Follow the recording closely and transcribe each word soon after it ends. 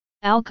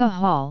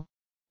Alcohol,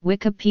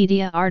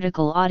 Wikipedia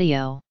article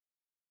audio.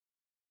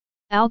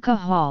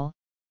 Alcohol,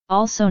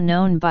 also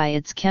known by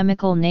its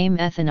chemical name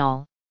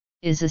ethanol,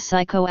 is a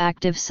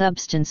psychoactive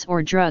substance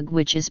or drug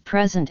which is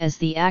present as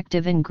the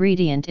active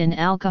ingredient in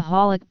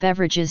alcoholic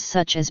beverages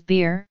such as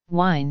beer,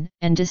 wine,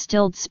 and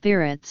distilled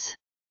spirits.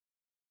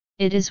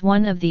 It is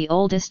one of the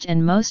oldest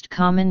and most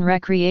common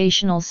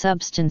recreational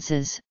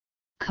substances,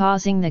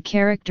 causing the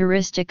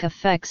characteristic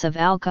effects of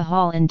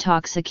alcohol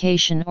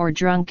intoxication or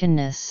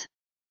drunkenness.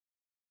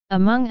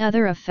 Among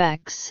other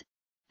effects,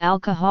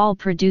 alcohol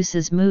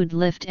produces mood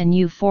lift and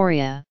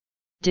euphoria,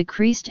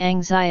 decreased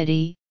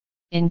anxiety,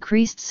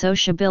 increased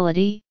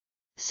sociability,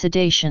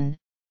 sedation,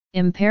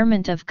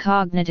 impairment of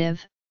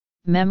cognitive,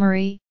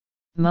 memory,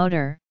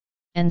 motor,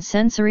 and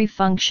sensory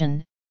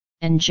function,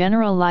 and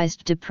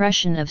generalized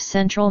depression of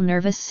central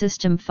nervous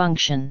system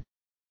function.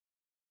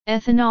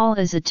 Ethanol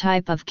is a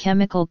type of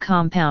chemical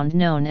compound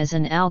known as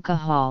an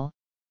alcohol,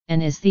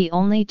 and is the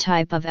only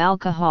type of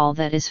alcohol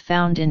that is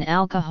found in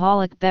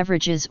alcoholic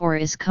beverages or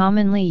is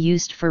commonly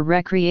used for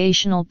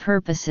recreational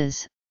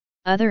purposes.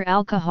 Other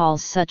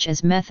alcohols such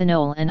as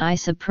methanol and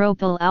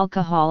isopropyl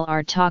alcohol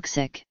are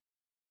toxic.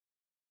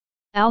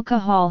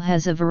 Alcohol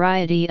has a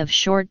variety of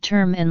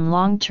short-term and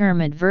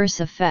long-term adverse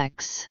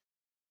effects.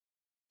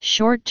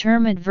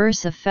 Short-term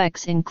adverse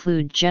effects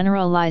include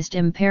generalized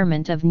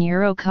impairment of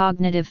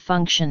neurocognitive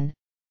function,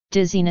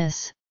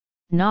 dizziness,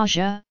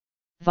 nausea,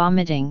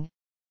 vomiting,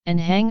 and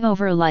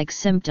hangover-like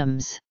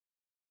symptoms.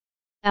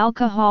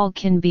 Alcohol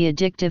can be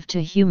addictive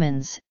to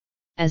humans,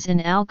 as in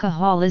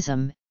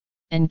alcoholism,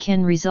 and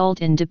can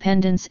result in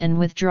dependence and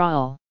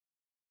withdrawal.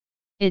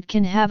 It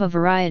can have a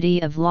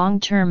variety of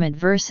long-term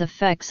adverse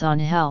effects on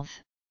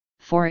health,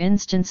 for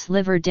instance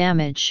liver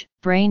damage,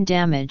 brain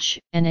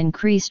damage, and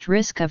increased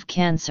risk of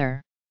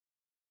cancer.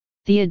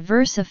 The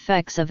adverse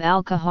effects of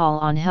alcohol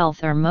on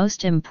health are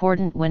most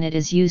important when it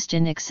is used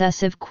in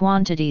excessive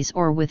quantities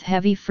or with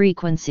heavy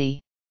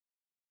frequency.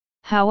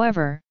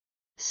 However,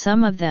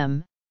 some of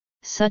them,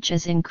 such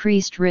as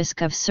increased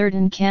risk of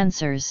certain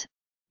cancers,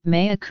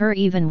 may occur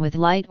even with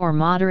light or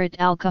moderate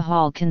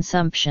alcohol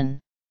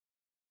consumption.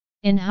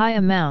 In high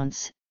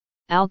amounts,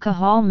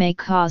 alcohol may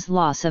cause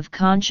loss of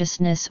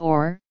consciousness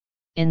or,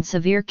 in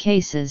severe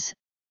cases,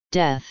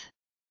 death.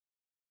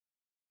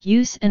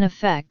 Use and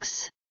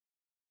effects.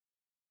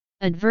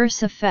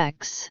 Adverse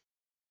effects.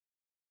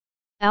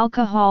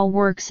 Alcohol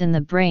works in the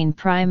brain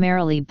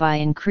primarily by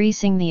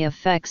increasing the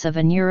effects of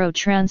a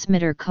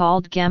neurotransmitter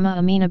called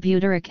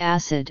gamma-aminobutyric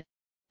acid,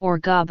 or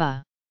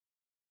GABA.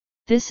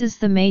 This is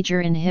the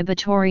major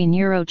inhibitory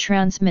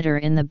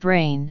neurotransmitter in the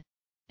brain,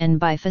 and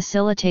by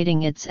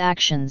facilitating its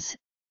actions,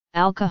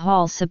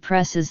 alcohol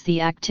suppresses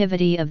the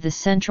activity of the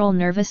central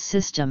nervous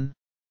system.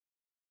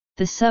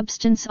 The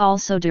substance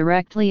also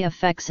directly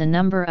affects a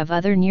number of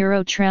other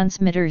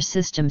neurotransmitter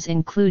systems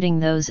including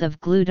those of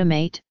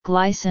glutamate,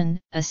 glycine,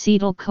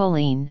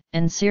 acetylcholine,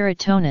 and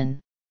serotonin.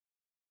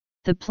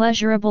 The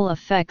pleasurable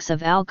effects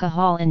of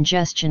alcohol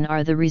ingestion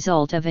are the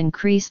result of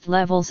increased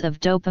levels of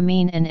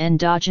dopamine and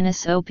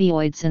endogenous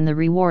opioids in the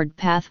reward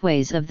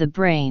pathways of the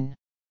brain.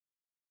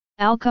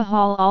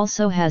 Alcohol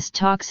also has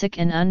toxic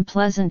and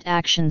unpleasant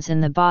actions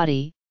in the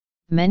body,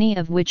 many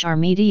of which are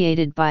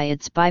mediated by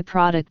its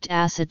byproduct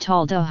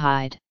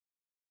acetaldehyde.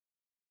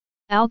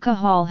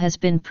 Alcohol has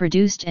been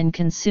produced and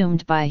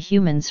consumed by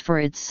humans for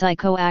its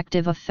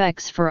psychoactive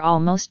effects for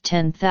almost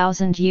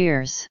 10,000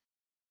 years.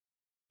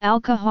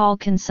 Alcohol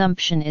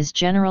consumption is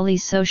generally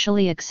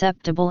socially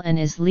acceptable and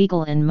is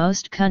legal in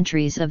most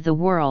countries of the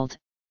world,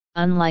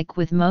 unlike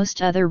with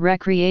most other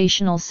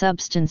recreational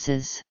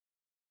substances.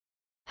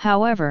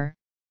 However,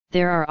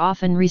 there are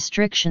often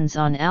restrictions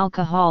on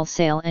alcohol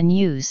sale and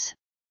use,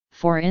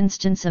 for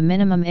instance a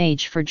minimum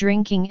age for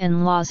drinking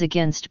and laws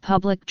against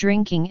public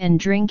drinking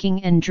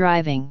and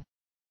driving.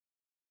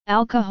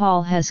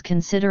 Alcohol has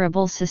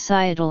considerable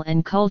societal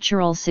and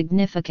cultural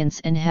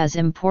significance and has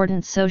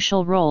important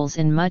social roles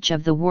in much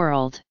of the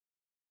world.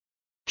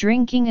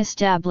 Drinking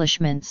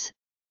establishments,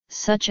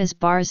 such as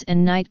bars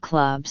and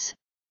nightclubs,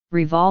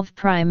 revolve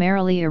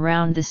primarily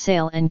around the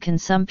sale and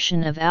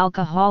consumption of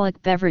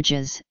alcoholic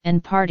beverages,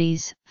 and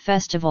parties,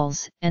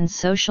 festivals, and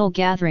social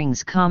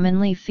gatherings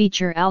commonly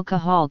feature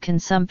alcohol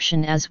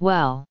consumption as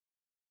well.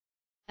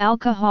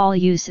 Alcohol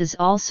use is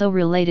also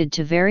related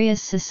to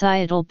various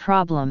societal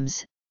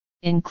problems,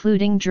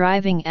 including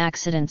driving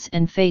accidents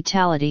and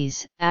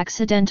fatalities,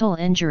 accidental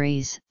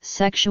injuries,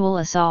 sexual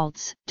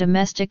assaults,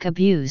 domestic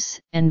abuse,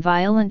 and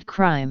violent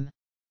crime.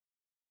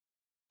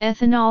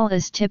 Ethanol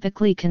is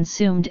typically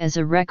consumed as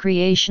a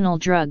recreational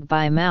drug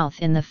by mouth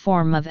in the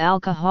form of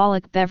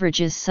alcoholic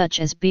beverages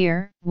such as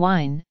beer,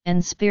 wine,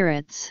 and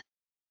spirits.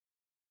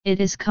 It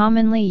is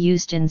commonly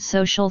used in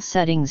social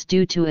settings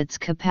due to its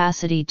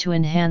capacity to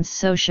enhance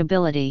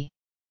sociability.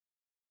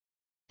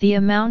 The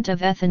amount of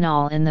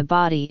ethanol in the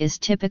body is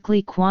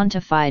typically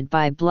quantified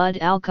by blood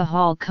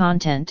alcohol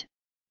content,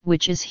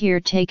 which is here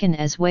taken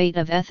as weight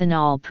of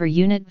ethanol per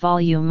unit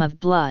volume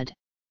of blood.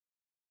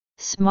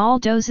 Small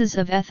doses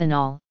of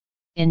ethanol,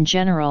 in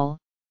general,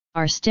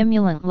 are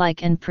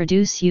stimulant-like and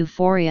produce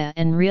euphoria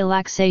and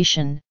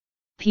relaxation.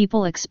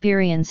 People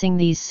experiencing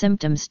these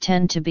symptoms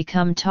tend to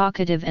become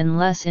talkative and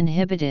less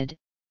inhibited,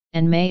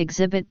 and may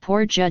exhibit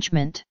poor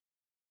judgment.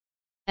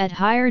 At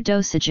higher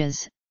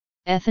dosages,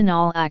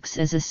 ethanol acts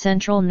as a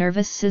central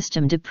nervous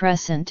system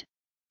depressant,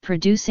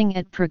 producing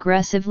at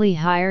progressively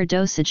higher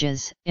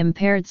dosages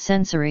impaired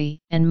sensory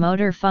and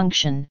motor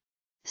function,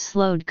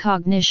 slowed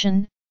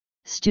cognition,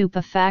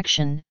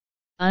 stupefaction,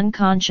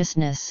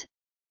 unconsciousness,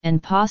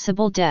 and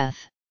possible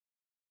death.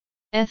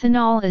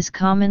 Ethanol is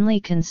commonly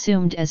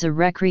consumed as a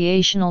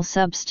recreational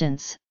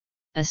substance,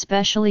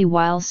 especially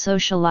while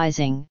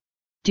socializing,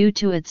 due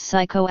to its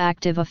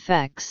psychoactive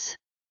effects.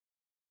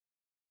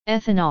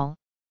 Ethanol,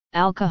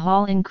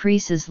 alcohol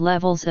increases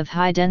levels of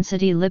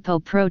high-density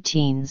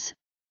lipoproteins,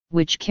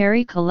 which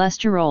carry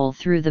cholesterol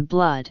through the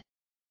blood.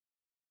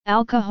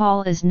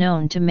 Alcohol is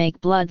known to make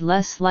blood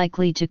less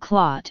likely to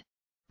clot,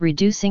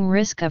 reducing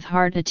risk of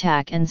heart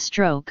attack and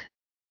stroke.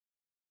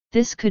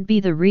 This could be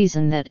the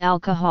reason that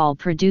alcohol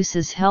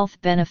produces health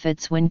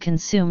benefits when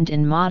consumed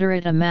in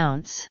moderate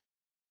amounts.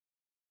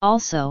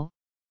 Also,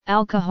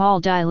 alcohol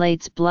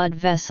dilates blood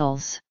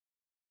vessels.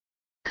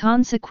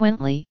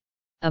 Consequently,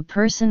 a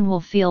person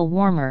will feel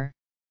warmer,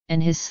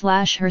 and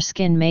his/her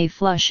skin may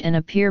flush and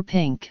appear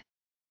pink.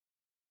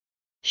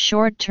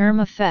 Short-term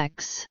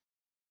effects.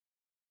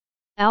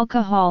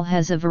 Alcohol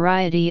has a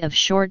variety of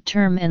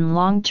short-term and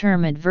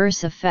long-term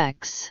adverse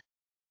effects.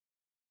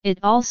 It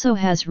also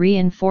has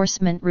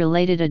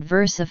reinforcement-related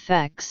adverse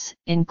effects,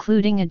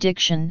 including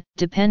addiction,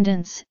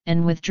 dependence,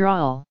 and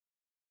withdrawal.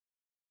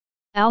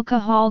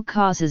 Alcohol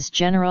causes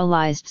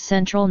generalized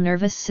central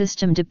nervous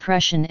system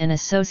depression and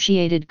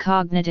associated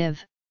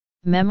cognitive,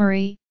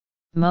 memory,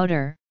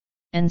 motor,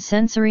 and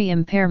sensory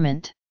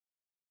impairment.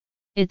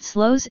 It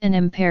slows and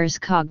impairs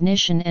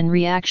cognition and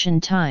reaction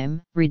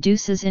time,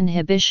 reduces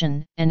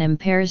inhibition, and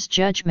impairs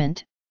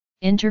judgment,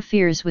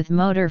 interferes with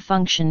motor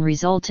function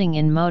resulting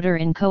in motor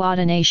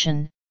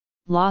incoordination,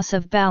 loss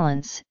of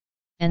balance,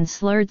 and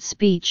slurred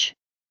speech,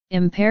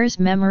 impairs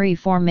memory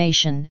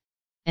formation,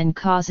 and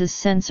causes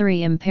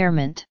sensory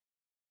impairment.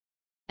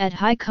 At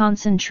high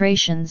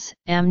concentrations,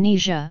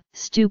 amnesia,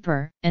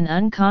 stupor, and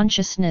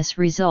unconsciousness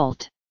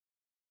result.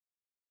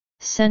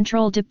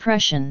 Central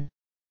depression.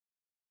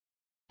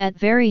 At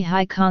very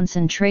high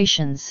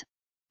concentrations,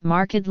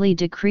 markedly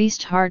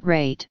decreased heart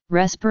rate,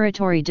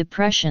 respiratory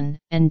depression,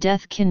 and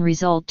death can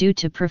result due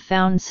to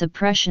profound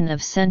suppression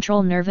of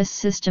central nervous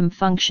system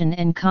function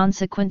and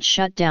consequent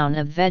shutdown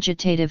of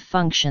vegetative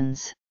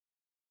functions.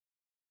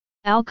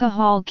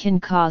 Alcohol can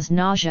cause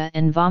nausea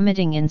and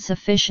vomiting in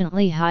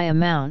sufficiently high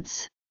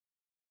amounts.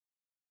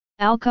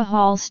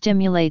 Alcohol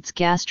stimulates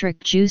gastric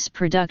juice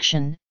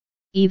production,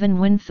 even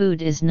when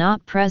food is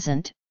not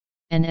present,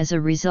 and as a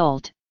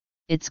result,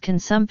 its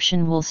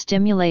consumption will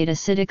stimulate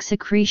acidic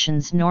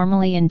secretions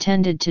normally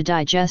intended to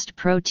digest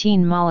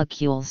protein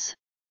molecules.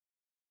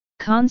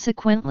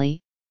 Consequently,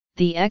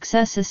 the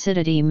excess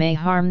acidity may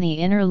harm the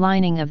inner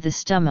lining of the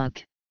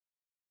stomach.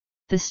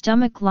 The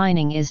stomach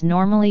lining is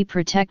normally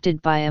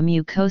protected by a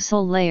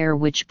mucosal layer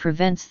which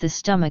prevents the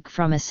stomach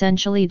from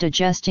essentially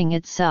digesting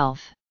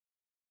itself.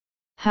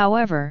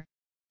 However,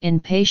 in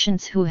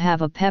patients who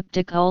have a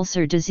peptic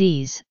ulcer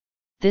disease,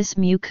 this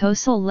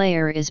mucosal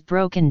layer is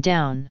broken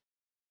down.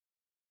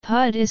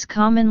 PUD is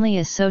commonly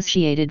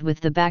associated with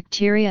the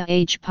bacteria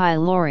H.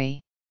 pylori.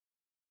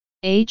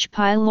 H.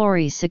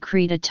 pylori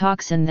secrete a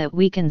toxin that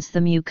weakens the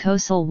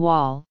mucosal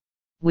wall,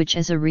 which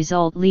as a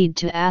result lead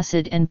to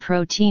acid and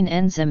protein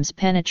enzymes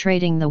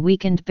penetrating the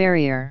weakened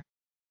barrier.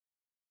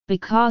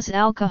 Because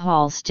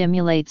alcohol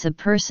stimulates a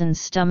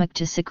person's stomach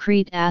to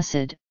secrete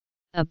acid,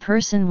 a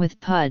person with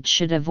PUD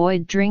should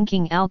avoid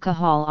drinking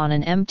alcohol on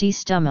an empty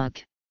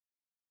stomach.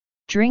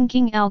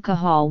 Drinking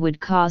alcohol would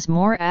cause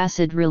more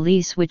acid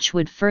release which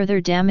would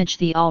further damage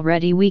the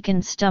already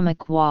weakened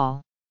stomach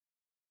wall.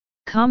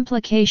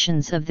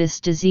 Complications of this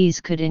disease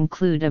could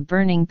include a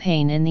burning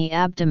pain in the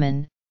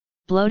abdomen,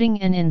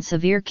 bloating and in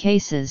severe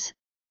cases,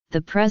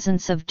 the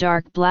presence of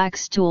dark black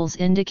stools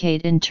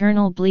indicate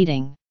internal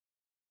bleeding.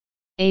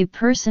 A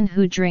person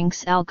who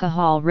drinks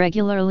alcohol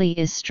regularly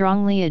is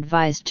strongly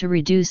advised to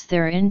reduce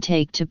their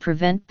intake to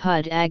prevent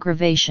PUD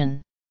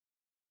aggravation.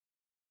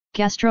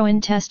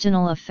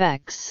 Gastrointestinal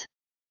effects.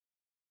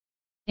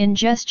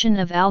 Ingestion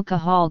of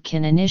alcohol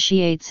can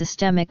initiate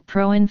systemic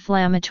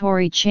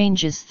pro-inflammatory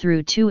changes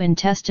through two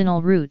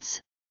intestinal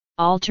routes,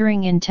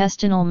 altering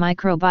intestinal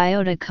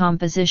microbiota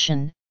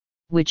composition,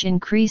 which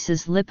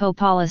increases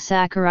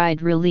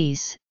lipopolysaccharide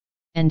release,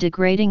 and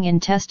degrading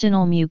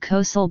intestinal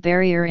mucosal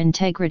barrier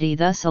integrity,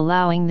 thus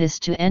allowing this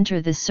to enter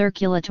the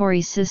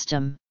circulatory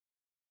system.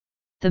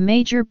 The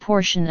major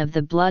portion of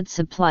the blood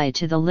supply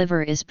to the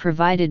liver is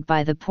provided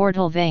by the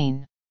portal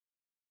vein.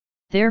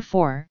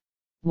 Therefore,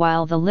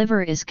 while the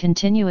liver is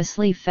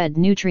continuously fed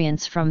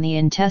nutrients from the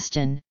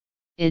intestine,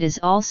 it is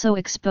also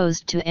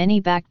exposed to any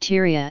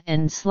bacteria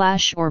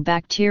and/or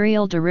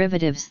bacterial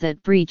derivatives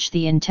that breach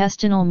the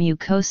intestinal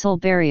mucosal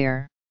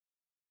barrier.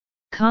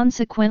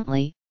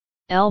 Consequently,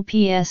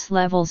 LPS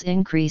levels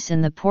increase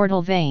in the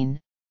portal vein,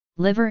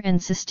 liver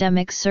and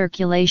systemic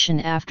circulation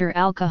after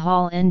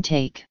alcohol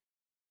intake.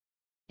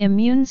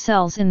 Immune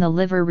cells in the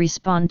liver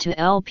respond to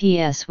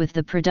LPS with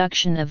the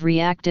production of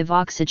reactive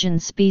oxygen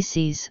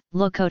species,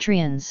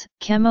 leukotrienes,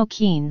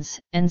 chemokines,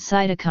 and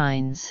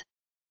cytokines.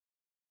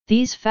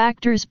 These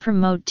factors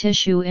promote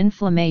tissue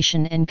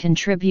inflammation and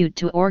contribute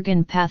to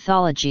organ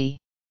pathology.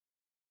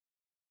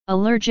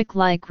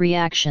 Allergic-like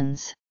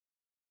reactions.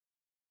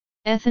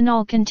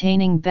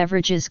 Ethanol-containing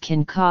beverages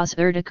can cause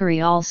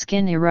urticarial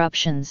skin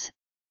eruptions,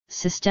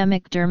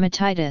 systemic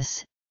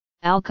dermatitis,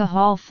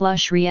 alcohol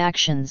flush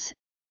reactions,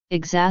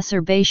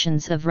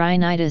 exacerbations of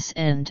rhinitis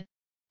and,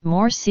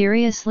 more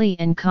seriously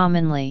and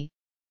commonly,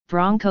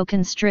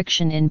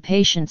 bronchoconstriction in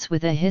patients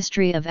with a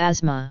history of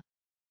asthma.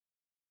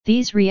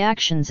 These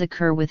reactions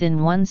occur within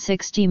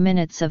 160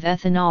 minutes of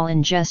ethanol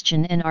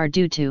ingestion and are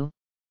due to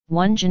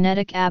 1.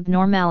 Genetic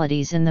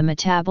abnormalities in the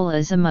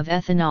metabolism of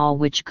ethanol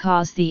which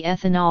cause the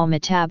ethanol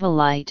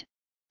metabolite,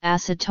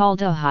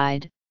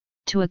 acetaldehyde,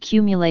 to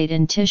accumulate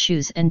in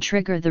tissues and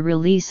trigger the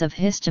release of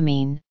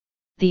histamine,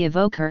 the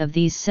evoker of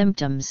these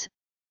symptoms.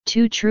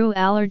 2. True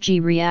allergy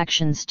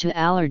reactions to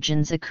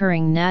allergens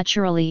occurring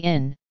naturally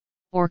in,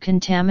 or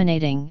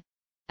contaminating,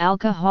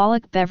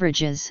 alcoholic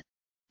beverages,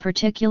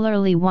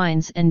 particularly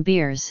wines and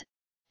beers,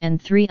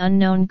 and 3.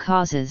 Unknown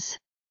causes.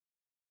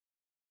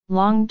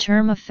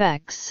 Long-term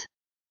effects.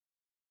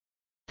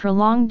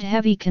 Prolonged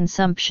heavy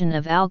consumption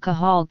of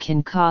alcohol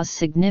can cause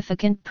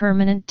significant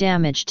permanent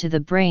damage to the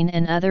brain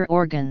and other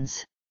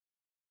organs.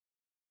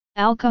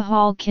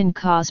 Alcohol can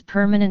cause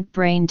permanent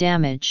brain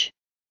damage.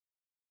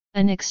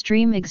 An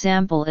extreme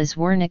example is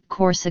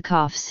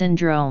Wernicke-Korsakoff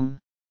syndrome.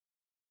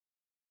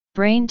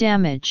 Brain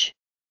damage.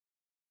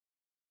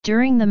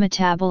 During the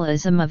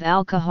metabolism of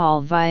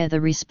alcohol via the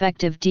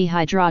respective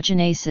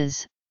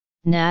dehydrogenases,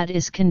 NAD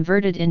is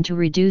converted into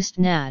reduced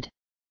NAD.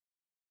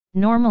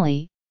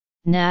 Normally,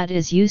 NAD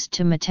is used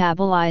to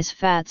metabolize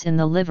fats in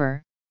the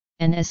liver,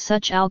 and as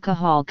such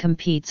alcohol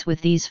competes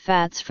with these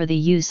fats for the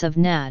use of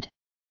NAD.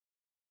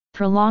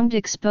 Prolonged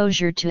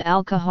exposure to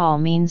alcohol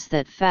means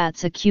that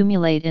fats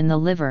accumulate in the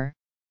liver,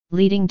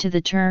 leading to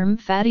the term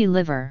fatty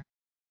liver.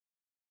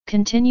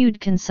 Continued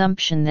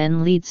consumption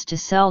then leads to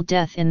cell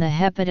death in the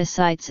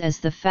hepatocytes as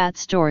the fat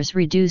stores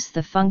reduce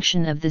the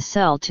function of the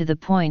cell to the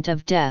point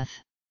of death.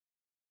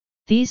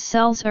 These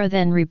cells are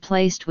then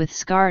replaced with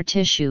scar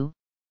tissue,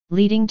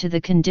 leading to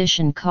the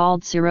condition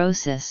called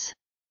cirrhosis.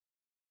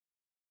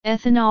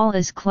 Ethanol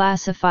is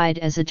classified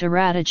as a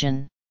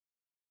teratogen.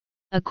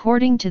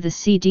 According to the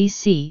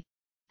CDC,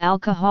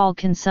 alcohol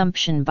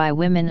consumption by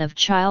women of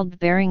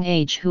childbearing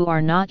age who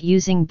are not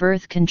using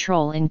birth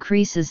control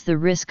increases the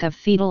risk of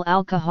fetal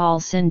alcohol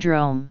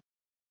syndrome.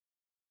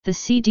 The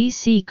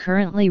CDC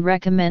currently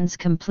recommends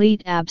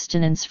complete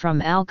abstinence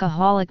from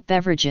alcoholic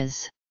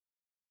beverages.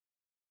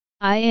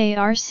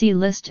 IARC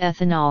lists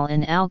ethanol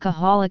in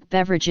alcoholic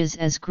beverages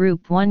as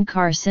Group 1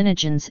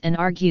 carcinogens and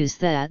argues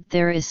that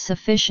there is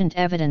sufficient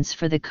evidence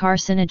for the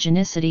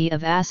carcinogenicity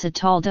of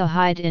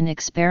acetaldehyde in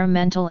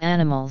experimental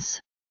animals.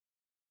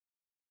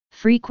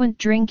 Frequent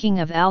drinking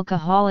of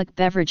alcoholic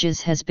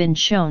beverages has been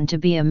shown to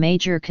be a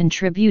major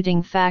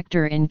contributing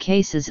factor in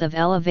cases of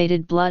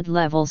elevated blood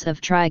levels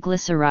of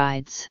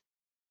triglycerides.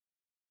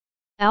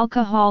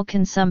 Alcohol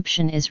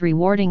consumption is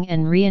rewarding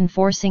and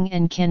reinforcing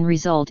and can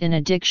result in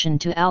addiction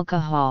to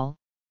alcohol,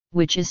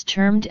 which is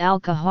termed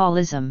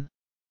alcoholism.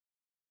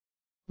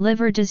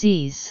 Liver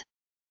disease.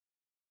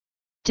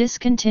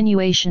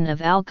 Discontinuation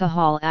of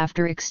alcohol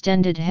after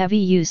extended heavy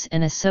use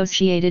and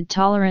associated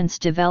tolerance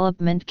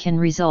development can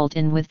result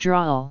in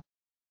withdrawal.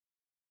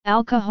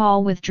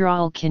 Alcohol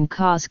withdrawal can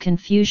cause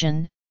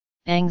confusion,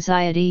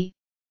 anxiety,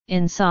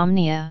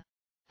 insomnia,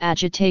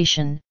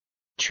 agitation,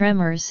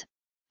 tremors,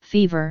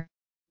 fever,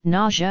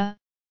 nausea,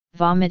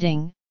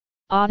 vomiting,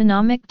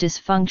 autonomic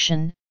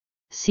dysfunction,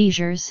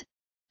 seizures,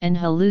 and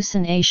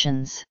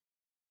hallucinations.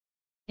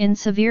 In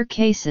severe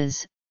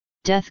cases,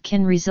 death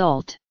can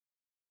result.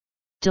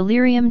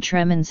 Delirium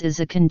tremens is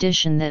a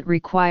condition that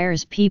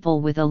requires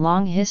people with a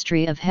long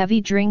history of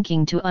heavy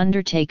drinking to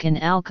undertake an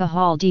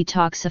alcohol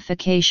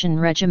detoxification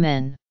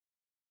regimen.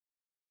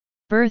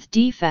 Birth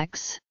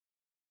defects.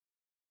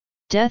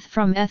 Death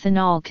from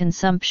ethanol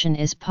consumption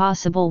is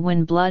possible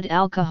when blood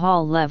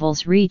alcohol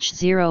levels reach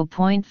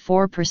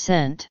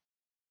 0.4%.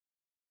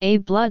 A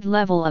blood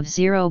level of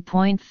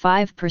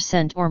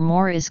 0.5% or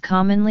more is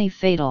commonly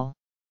fatal.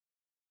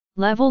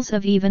 Levels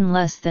of even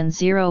less than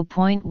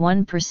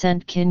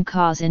 0.1% can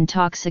cause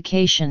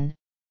intoxication,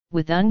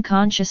 with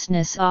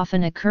unconsciousness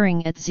often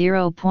occurring at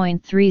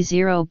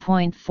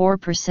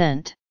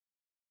 0.3–0.4%.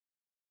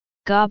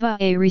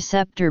 GABA-A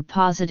receptor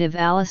positive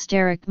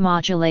allosteric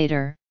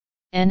modulator,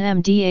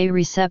 NMDA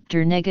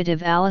receptor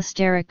negative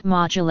allosteric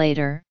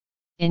modulator,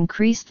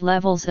 increased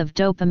levels of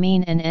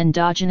dopamine and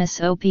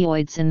endogenous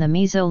opioids in the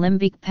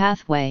mesolimbic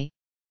pathway,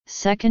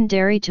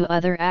 secondary to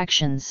other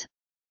actions.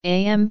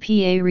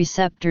 AMPA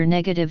receptor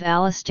negative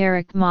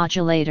allosteric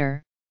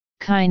modulator,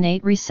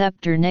 kainate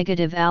receptor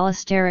negative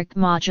allosteric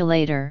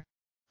modulator,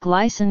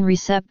 glycine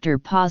receptor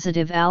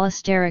positive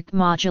allosteric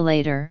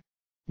modulator,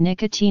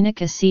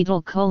 nicotinic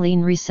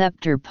acetylcholine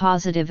receptor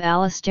positive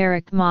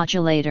allosteric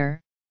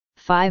modulator,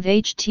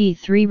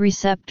 5-HT3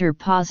 receptor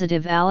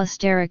positive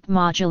allosteric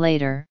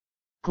modulator,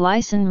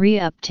 glycine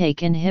reuptake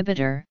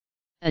inhibitor,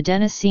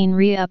 adenosine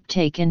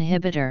reuptake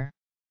inhibitor.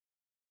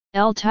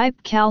 L-type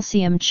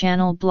calcium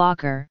channel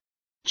blocker,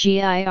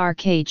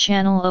 GIRK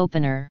channel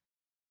opener.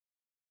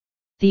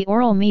 The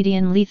oral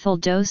median lethal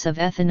dose of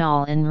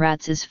ethanol in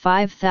rats is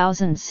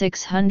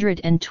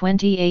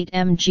 5,628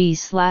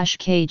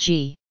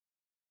 mg/kg.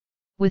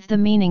 With the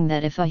meaning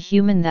that if a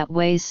human that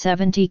weighs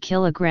 70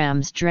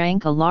 kg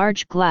drank a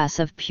large glass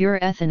of pure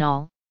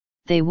ethanol,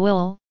 they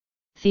will,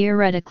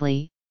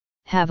 theoretically,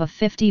 have a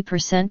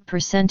 50%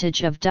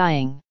 percentage of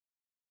dying.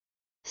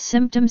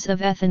 Symptoms of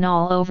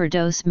ethanol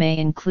overdose may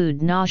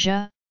include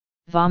nausea,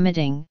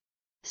 vomiting,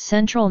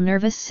 central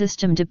nervous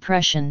system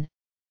depression,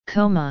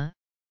 coma,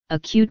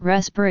 acute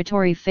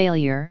respiratory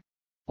failure,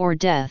 or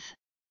death.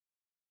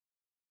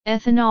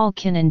 Ethanol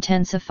can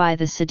intensify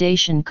the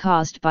sedation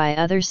caused by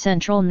other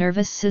central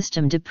nervous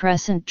system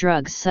depressant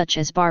drugs such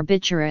as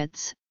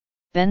barbiturates,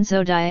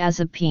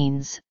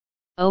 benzodiazepines,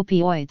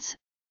 opioids,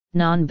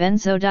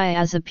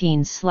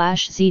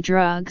 non-benzodiazepines/Z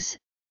drugs,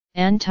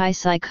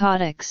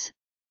 antipsychotics,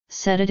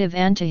 sedative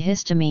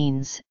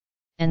antihistamines,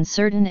 and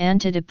certain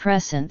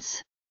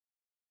antidepressants.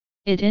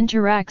 It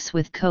interacts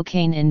with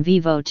cocaine in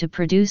vivo to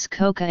produce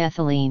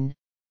cocaethylene,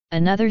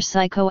 another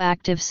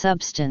psychoactive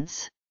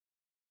substance.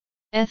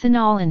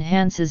 Ethanol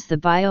enhances the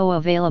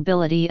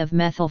bioavailability of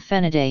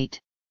methylphenidate.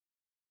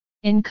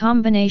 In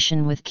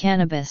combination with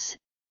cannabis,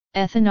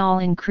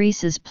 ethanol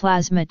increases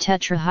plasma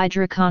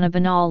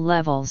tetrahydrocannabinol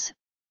levels,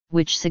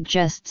 which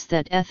suggests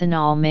that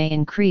ethanol may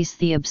increase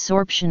the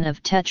absorption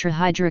of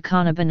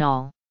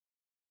tetrahydrocannabinol.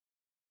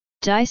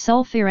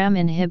 Disulfiram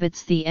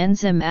inhibits the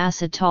enzyme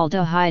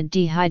acetaldehyde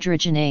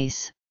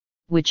dehydrogenase,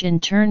 which in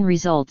turn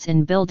results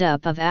in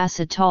buildup of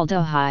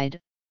acetaldehyde,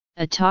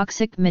 a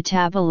toxic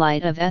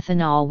metabolite of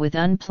ethanol with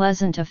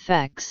unpleasant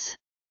effects.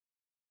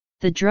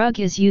 The drug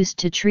is used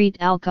to treat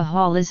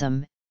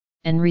alcoholism,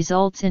 and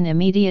results in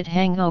immediate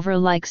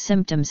hangover-like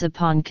symptoms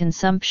upon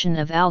consumption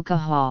of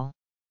alcohol.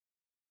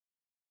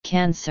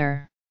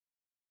 Cancer.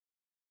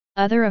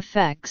 Other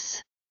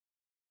effects.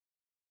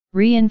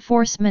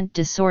 Reinforcement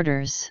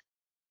disorders.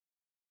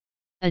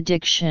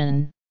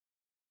 Addiction.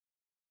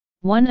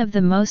 One of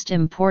the most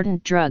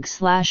important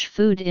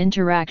drug/food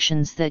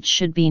interactions that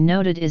should be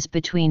noted is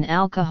between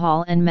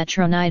alcohol and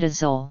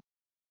metronidazole.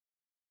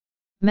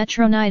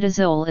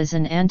 Metronidazole is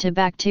an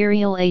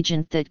antibacterial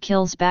agent that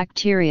kills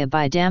bacteria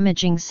by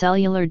damaging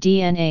cellular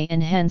DNA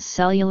and hence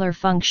cellular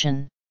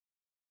function.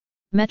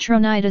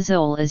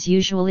 Metronidazole is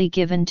usually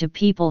given to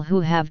people who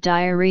have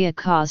diarrhea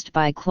caused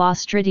by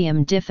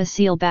Clostridium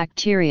difficile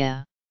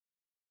bacteria.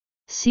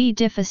 C.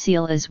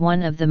 difficile is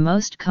one of the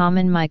most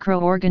common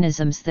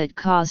microorganisms that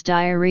cause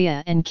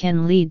diarrhea and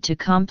can lead to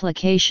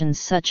complications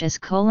such as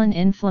colon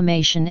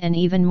inflammation and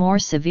even more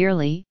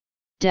severely,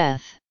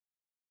 death.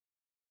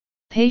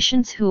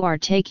 Patients who are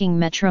taking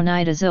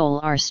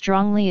metronidazole are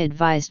strongly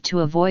advised to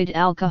avoid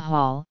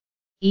alcohol,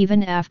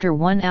 even after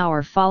 1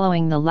 hour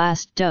following the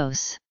last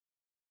dose.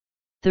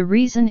 The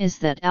reason is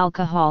that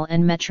alcohol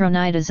and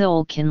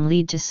metronidazole can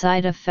lead to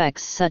side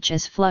effects such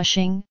as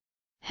flushing,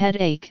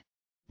 headache,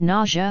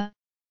 nausea,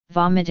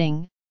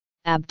 vomiting,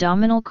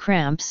 abdominal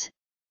cramps,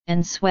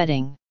 and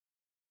sweating.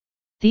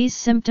 These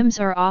symptoms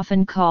are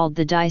often called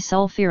the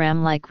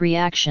disulfiram-like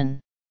reaction.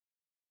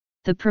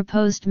 The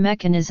proposed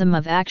mechanism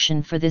of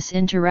action for this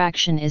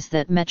interaction is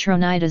that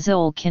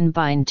metronidazole can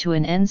bind to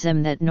an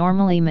enzyme that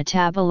normally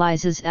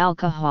metabolizes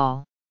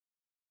alcohol.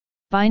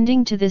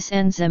 Binding to this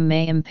enzyme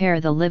may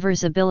impair the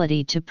liver's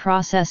ability to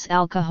process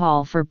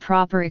alcohol for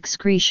proper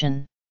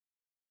excretion.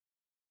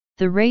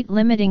 The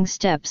rate-limiting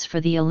steps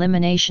for the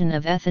elimination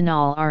of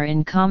ethanol are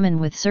in common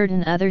with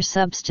certain other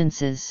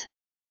substances.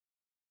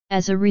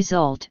 As a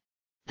result,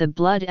 the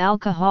blood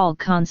alcohol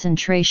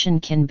concentration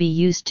can be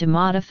used to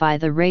modify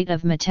the rate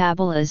of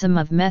metabolism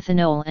of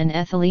methanol and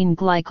ethylene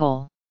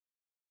glycol.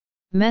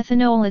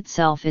 Methanol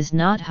itself is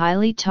not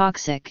highly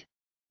toxic,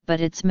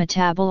 but its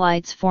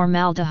metabolites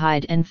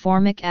formaldehyde and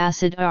formic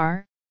acid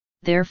are,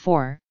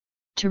 therefore,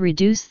 to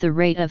reduce the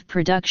rate of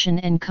production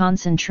and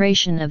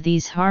concentration of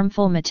these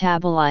harmful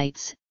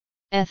metabolites,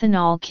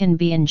 ethanol can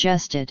be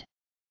ingested.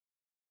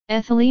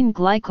 Ethylene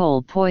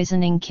glycol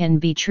poisoning can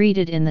be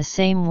treated in the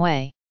same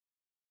way.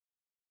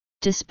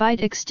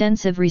 Despite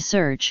extensive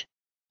research,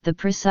 the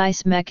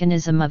precise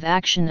mechanism of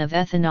action of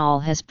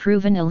ethanol has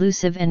proven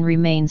elusive and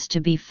remains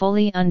to be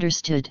fully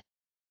understood.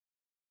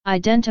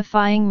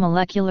 Identifying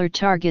molecular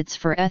targets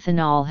for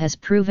ethanol has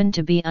proven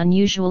to be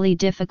unusually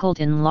difficult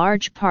in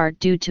large part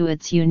due to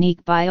its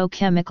unique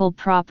biochemical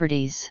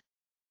properties.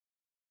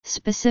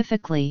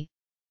 Specifically,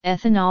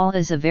 ethanol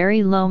is a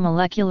very low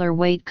molecular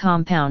weight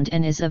compound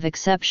and is of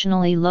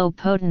exceptionally low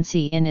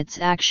potency in its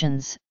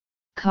actions,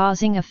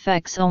 causing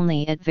effects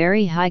only at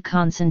very high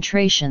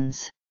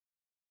concentrations.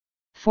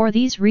 For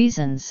these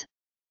reasons,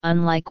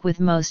 unlike with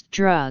most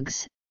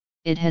drugs,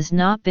 it has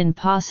not been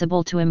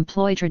possible to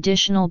employ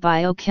traditional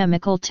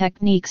biochemical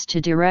techniques to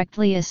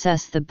directly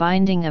assess the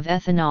binding of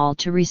ethanol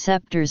to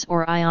receptors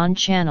or ion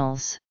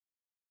channels.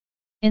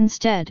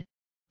 Instead,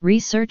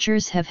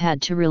 researchers have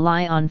had to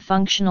rely on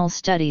functional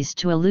studies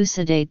to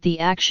elucidate the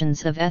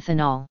actions of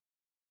ethanol.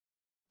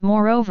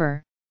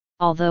 Moreover,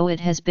 although it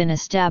has been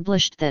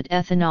established that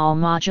ethanol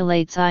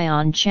modulates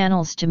ion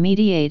channels to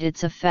mediate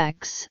its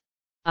effects,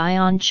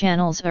 ion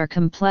channels are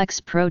complex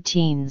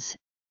proteins,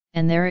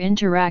 and their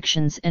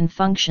interactions and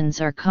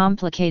functions are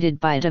complicated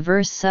by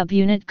diverse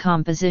subunit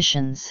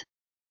compositions.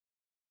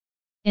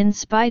 In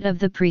spite of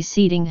the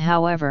preceding,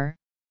 however,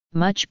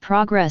 much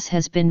progress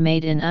has been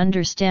made in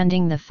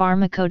understanding the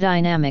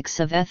pharmacodynamics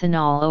of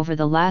ethanol over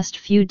the last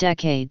few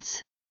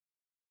decades.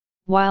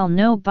 While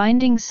no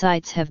binding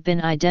sites have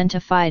been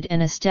identified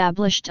and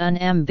established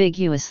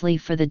unambiguously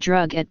for the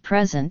drug at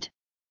present,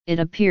 it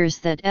appears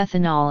that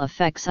ethanol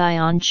affects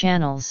ion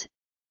channels,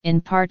 in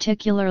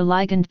particular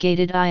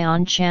ligand-gated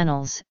ion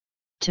channels,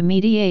 to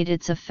mediate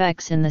its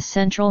effects in the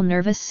central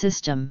nervous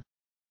system.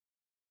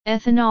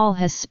 Ethanol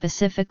has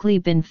specifically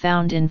been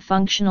found in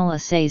functional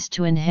assays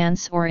to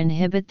enhance or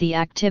inhibit the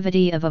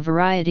activity of a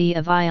variety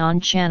of ion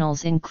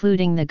channels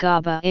including the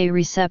GABA-A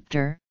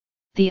receptor,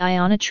 the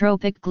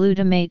ionotropic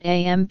glutamate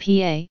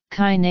AMPA,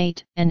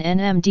 kainate, and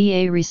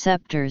NMDA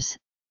receptors,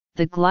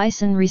 the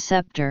glycine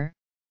receptor,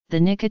 the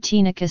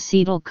nicotinic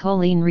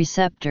acetylcholine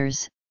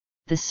receptors,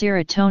 the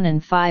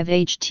serotonin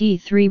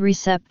 5-HT3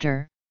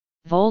 receptor,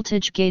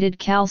 voltage-gated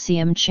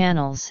calcium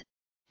channels,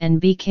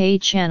 and BK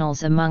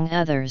channels among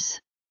others.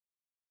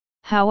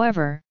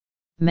 However,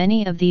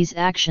 many of these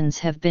actions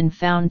have been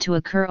found to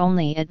occur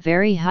only at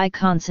very high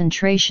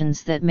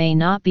concentrations that may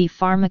not be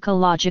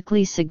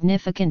pharmacologically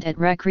significant at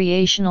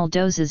recreational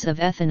doses of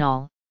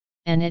ethanol,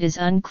 and it is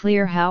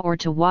unclear how or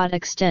to what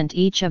extent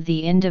each of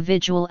the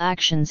individual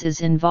actions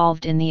is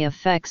involved in the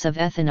effects of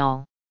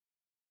ethanol.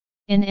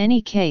 In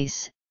any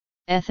case,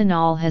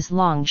 ethanol has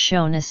long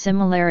shown a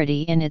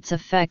similarity in its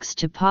effects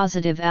to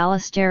positive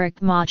allosteric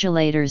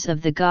modulators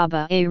of the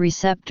GABA-A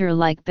receptor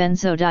like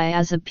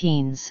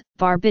benzodiazepines,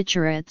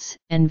 barbiturates,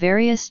 and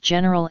various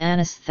general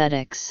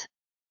anesthetics.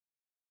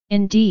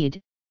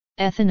 Indeed,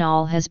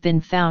 ethanol has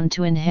been found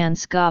to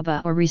enhance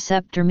GABA or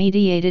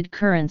receptor-mediated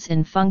currents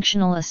in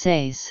functional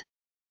assays.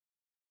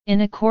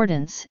 In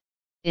accordance,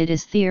 it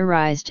is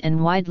theorized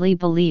and widely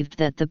believed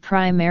that the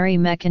primary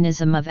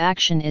mechanism of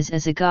action is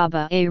as a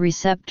GABA-A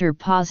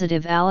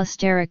receptor-positive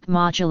allosteric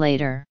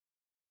modulator.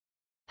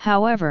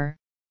 However,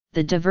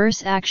 the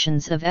diverse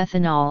actions of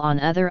ethanol on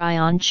other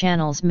ion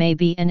channels may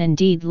be and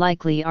indeed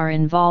likely are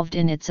involved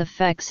in its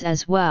effects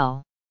as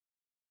well.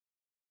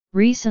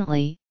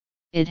 Recently,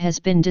 it has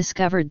been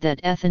discovered that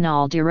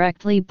ethanol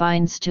directly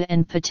binds to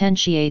and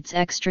potentiates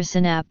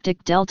extrasynaptic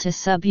delta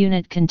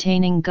subunit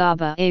containing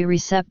GABA-A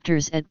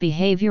receptors at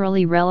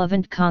behaviorally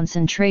relevant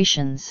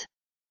concentrations.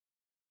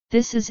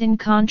 This is in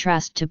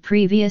contrast to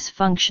previous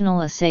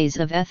functional assays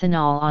of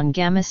ethanol on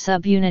gamma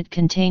subunit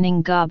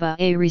containing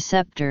GABA-A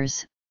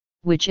receptors,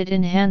 which it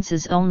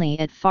enhances only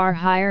at far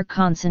higher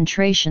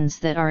concentrations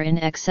that are in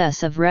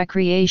excess of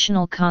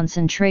recreational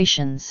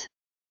concentrations.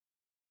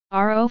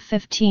 RO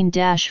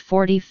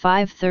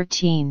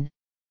 15-4513,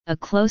 a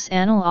close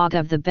analog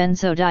of the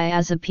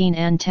benzodiazepine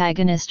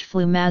antagonist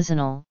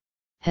flumazenol,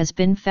 has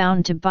been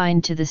found to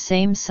bind to the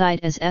same site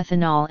as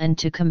ethanol and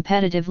to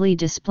competitively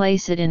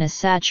displace it in a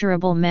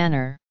saturable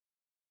manner.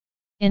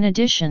 In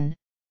addition,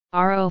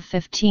 RO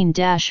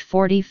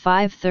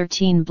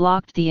 15-4513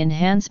 blocked the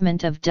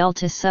enhancement of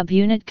delta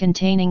subunit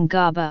containing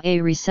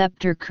GABA-A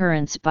receptor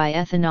currents by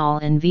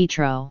ethanol in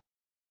vitro.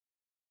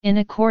 In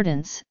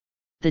accordance,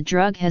 the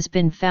drug has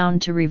been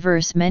found to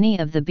reverse many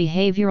of the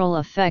behavioral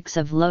effects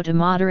of low to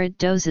moderate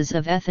doses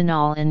of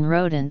ethanol in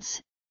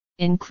rodents,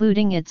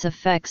 including its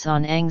effects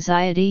on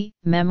anxiety,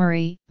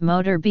 memory,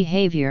 motor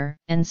behavior,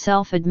 and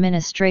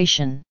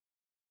self-administration.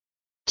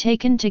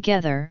 Taken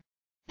together,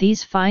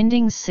 these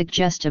findings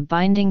suggest a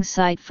binding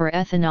site for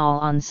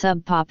ethanol on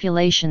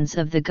subpopulations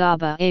of the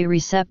GABA-A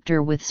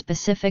receptor with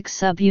specific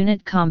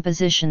subunit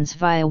compositions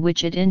via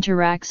which it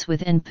interacts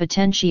with and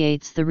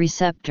potentiates the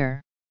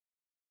receptor.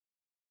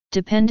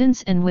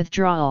 Dependence and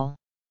withdrawal.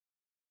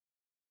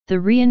 The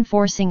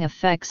reinforcing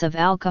effects of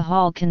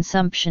alcohol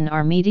consumption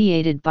are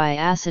mediated by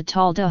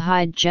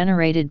acetaldehyde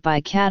generated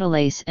by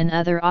catalase and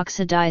other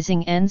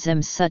oxidizing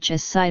enzymes such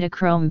as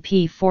cytochrome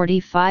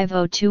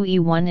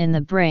P4502E1 in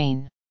the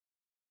brain.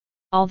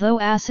 Although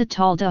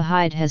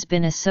acetaldehyde has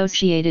been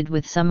associated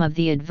with some of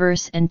the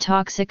adverse and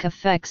toxic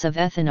effects of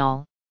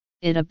ethanol,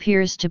 it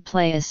appears to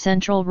play a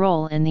central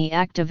role in the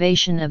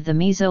activation of the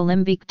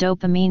mesolimbic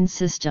dopamine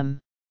system.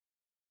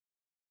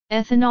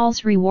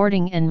 Ethanol's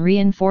rewarding and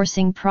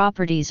reinforcing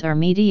properties are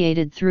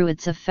mediated through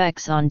its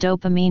effects on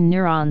dopamine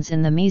neurons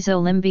in the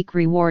mesolimbic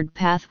reward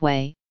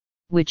pathway,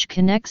 which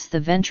connects the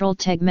ventral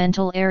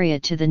tegmental area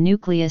to the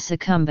nucleus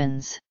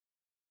accumbens.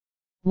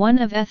 One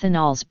of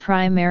ethanol's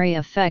primary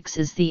effects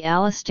is the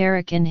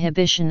allosteric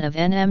inhibition of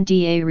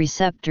NMDA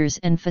receptors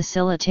and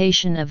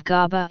facilitation of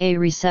GABA-A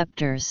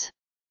receptors.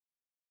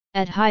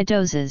 At high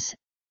doses,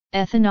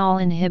 Ethanol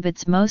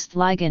inhibits most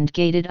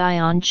ligand-gated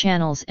ion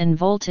channels and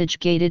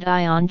voltage-gated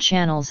ion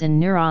channels in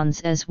neurons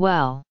as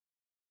well.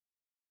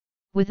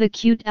 With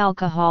acute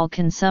alcohol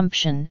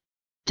consumption,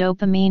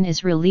 dopamine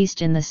is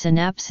released in the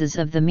synapses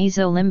of the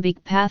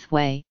mesolimbic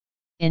pathway,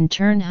 in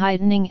turn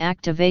heightening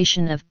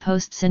activation of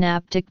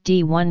postsynaptic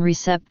D1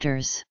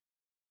 receptors.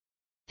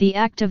 The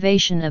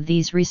activation of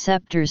these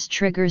receptors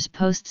triggers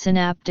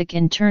postsynaptic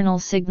internal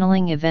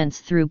signaling events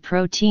through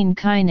protein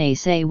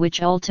kinase A,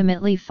 which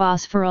ultimately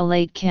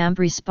phosphorylate CAMP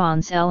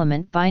response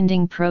element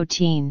binding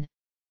protein,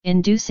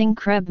 inducing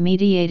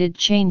Krebs-mediated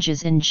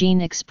changes in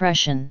gene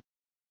expression.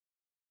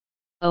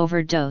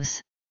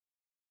 Overdose.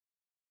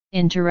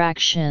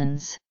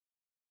 Interactions.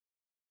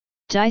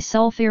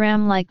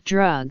 Disulfiram-like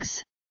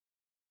drugs.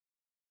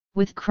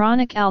 With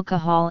chronic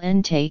alcohol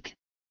intake,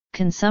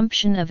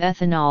 consumption of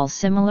ethanol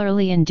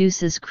similarly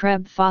induces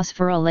Krebs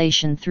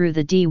phosphorylation through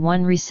the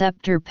D1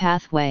 receptor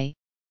pathway,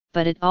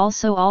 but it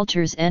also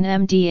alters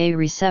NMDA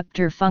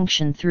receptor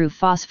function through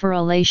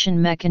phosphorylation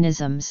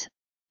mechanisms,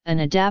 an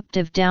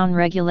adaptive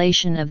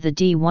downregulation of the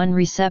D1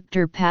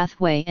 receptor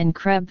pathway and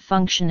Krebs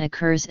function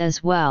occurs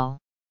as well.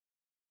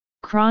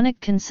 Chronic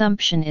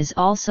consumption is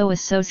also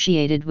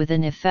associated with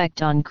an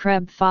effect on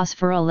Krebs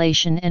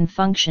phosphorylation and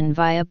function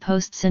via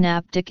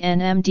postsynaptic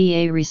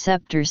NMDA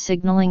receptor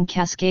signaling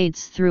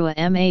cascades through a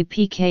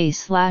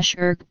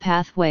MAPK/ERK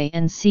pathway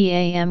and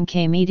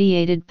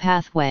CAMK-mediated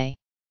pathway.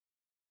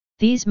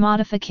 These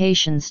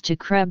modifications to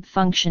Krebs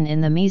function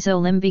in the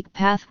mesolimbic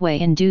pathway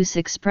induce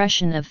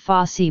expression of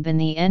PHosphB in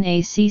the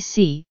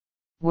NACC,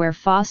 where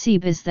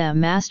PHosphB is the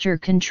master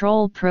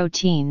control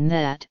protein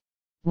that,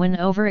 when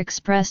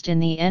overexpressed in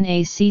the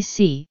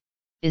NACC,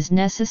 is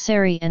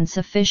necessary and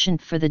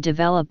sufficient for the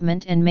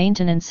development and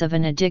maintenance of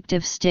an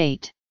addictive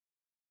state.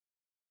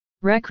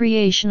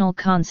 Recreational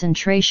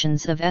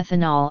concentrations of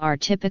ethanol are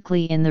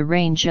typically in the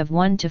range of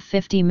 1 to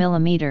 50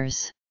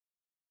 mm.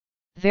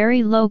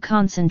 Very low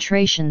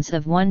concentrations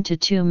of 1 to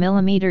 2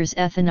 mm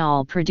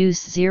ethanol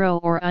produce zero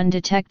or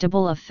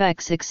undetectable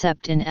effects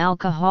except in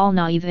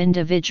alcohol-naive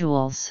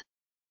individuals.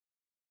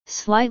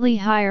 Slightly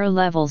higher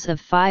levels of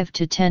 5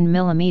 to 10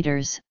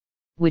 mm,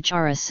 which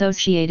are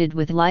associated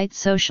with light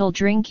social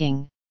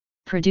drinking,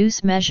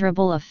 produce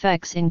measurable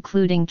effects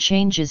including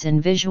changes in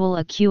visual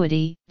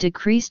acuity,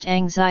 decreased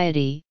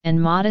anxiety,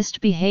 and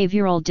modest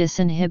behavioral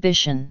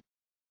disinhibition.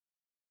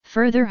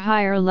 Further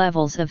higher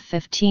levels of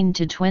 15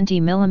 to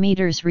 20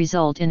 mm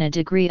result in a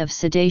degree of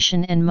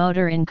sedation and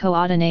motor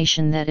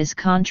incoordination that is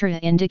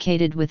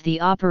contraindicated with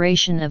the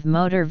operation of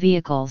motor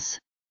vehicles.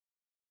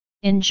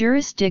 In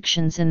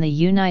jurisdictions in the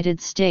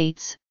United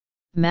States,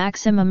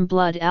 maximum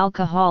blood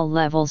alcohol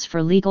levels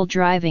for legal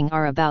driving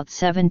are about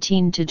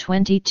 17 to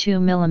 22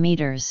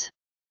 mm.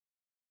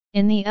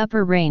 In the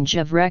upper range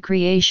of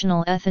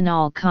recreational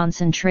ethanol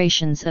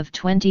concentrations of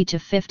 20 to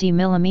 50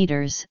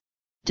 mm,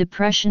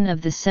 depression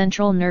of the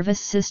central nervous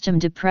system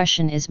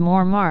depression is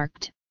more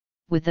marked,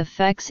 with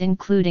effects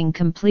including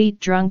complete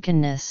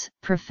drunkenness,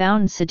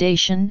 profound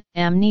sedation,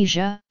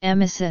 amnesia,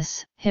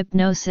 emesis,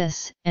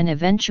 hypnosis, and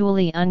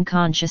eventually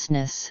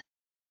unconsciousness.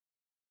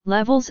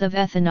 Levels of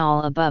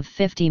ethanol above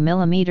 50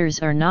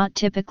 mm are not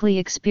typically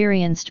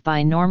experienced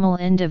by normal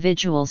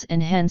individuals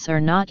and hence are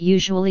not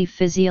usually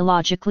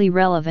physiologically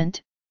relevant.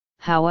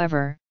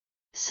 However,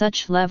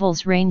 such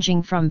levels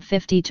ranging from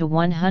 50 to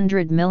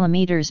 100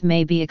 mm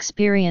may be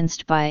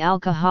experienced by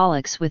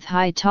alcoholics with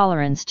high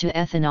tolerance to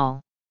ethanol.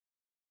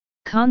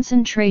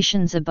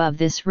 Concentrations above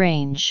this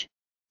range,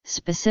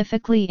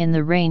 specifically in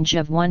the range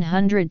of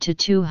 100 to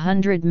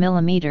 200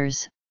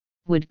 mm,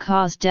 would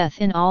cause death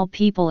in all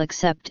people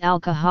except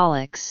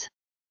alcoholics.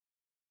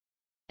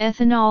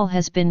 Ethanol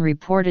has been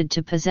reported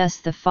to possess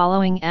the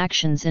following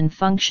actions in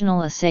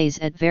functional assays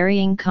at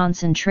varying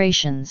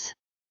concentrations.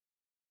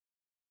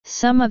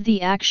 Some of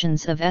the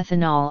actions of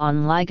ethanol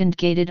on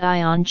ligand-gated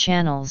ion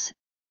channels,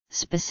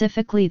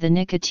 specifically the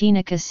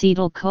nicotinic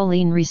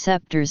acetylcholine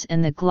receptors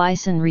and the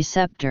glycine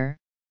receptor,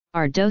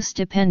 are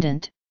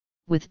dose-dependent,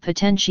 with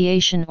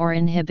potentiation or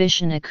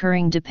inhibition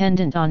occurring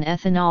dependent on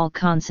ethanol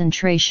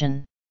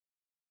concentration.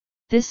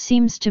 This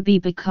seems to be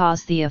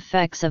because the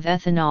effects of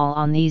ethanol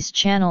on these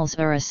channels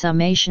are a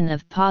summation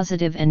of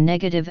positive and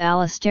negative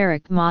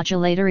allosteric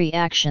modulatory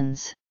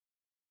actions.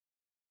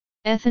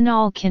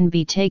 Ethanol can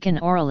be taken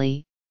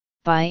orally,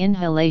 by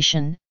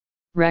inhalation,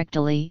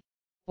 rectally,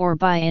 or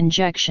by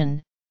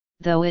injection,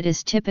 though it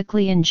is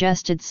typically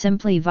ingested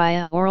simply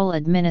via oral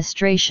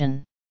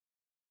administration.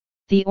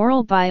 The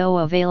oral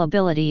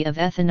bioavailability of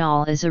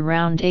ethanol is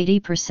around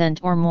 80%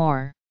 or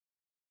more.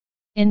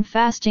 In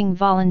fasting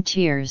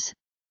volunteers,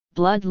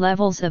 blood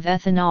levels of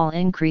ethanol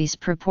increase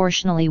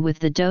proportionally with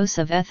the dose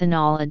of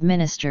ethanol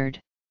administered.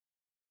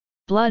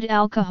 Blood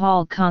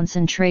alcohol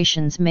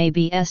concentrations may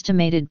be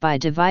estimated by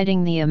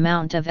dividing the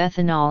amount of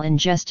ethanol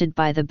ingested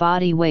by the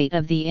body weight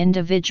of the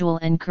individual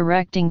and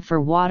correcting for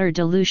water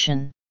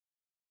dilution.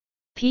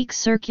 Peak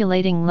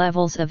circulating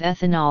levels of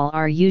ethanol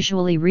are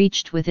usually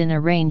reached within a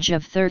range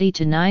of 30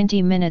 to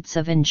 90 minutes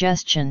of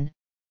ingestion,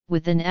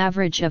 with an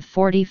average of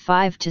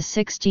 45 to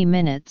 60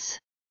 minutes.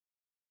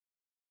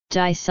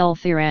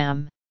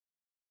 disulfiram.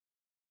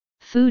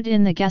 Food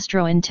in the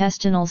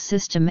gastrointestinal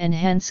system and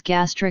hence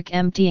gastric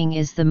emptying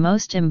is the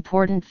most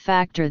important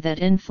factor that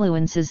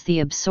influences the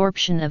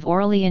absorption of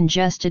orally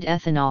ingested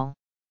ethanol.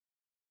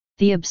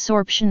 The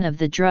absorption of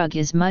the drug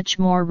is much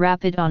more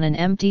rapid on an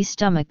empty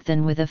stomach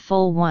than with a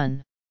full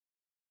one.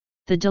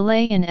 The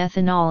delay in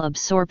ethanol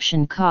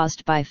absorption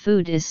caused by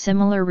food is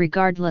similar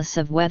regardless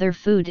of whether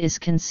food is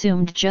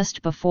consumed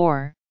just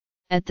before,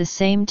 at the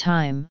same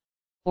time,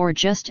 or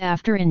just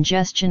after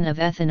ingestion of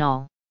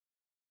ethanol.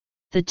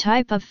 The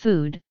type of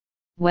food,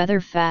 whether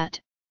fat,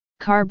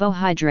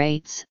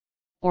 carbohydrates,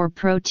 or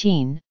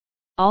protein,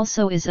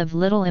 also is of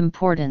little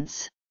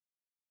importance.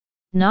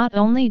 Not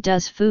only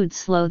does food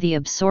slow the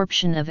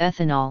absorption of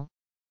ethanol,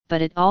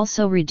 but it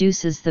also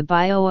reduces the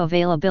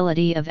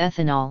bioavailability of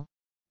ethanol,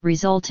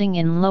 resulting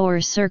in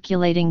lower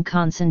circulating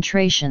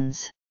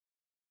concentrations.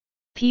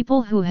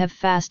 People who have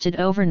fasted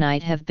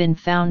overnight have been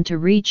found to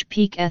reach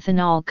peak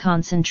ethanol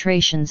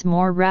concentrations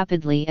more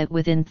rapidly at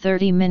within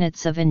 30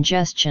 minutes of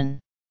ingestion.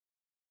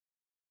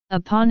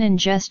 Upon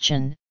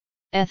ingestion,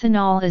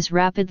 ethanol is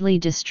rapidly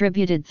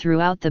distributed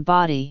throughout the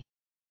body.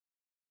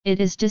 It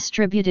is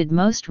distributed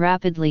most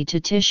rapidly to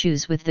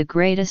tissues with the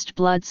greatest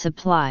blood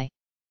supply.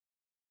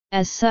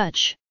 As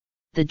such,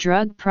 the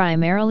drug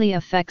primarily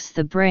affects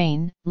the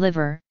brain,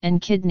 liver, and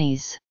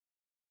kidneys.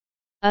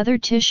 Other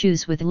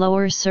tissues with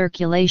lower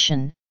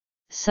circulation,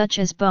 such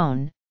as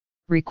bone,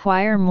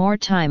 require more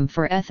time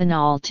for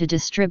ethanol to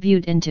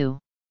distribute into.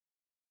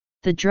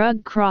 The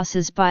drug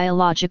crosses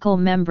biological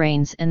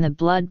membranes and the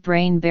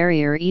blood-brain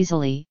barrier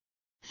easily,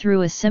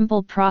 through a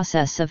simple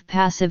process of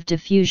passive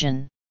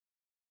diffusion.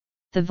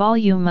 The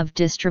volume of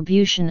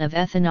distribution of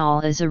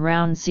ethanol is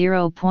around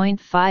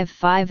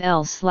 0.55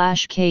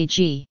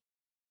 L/kg.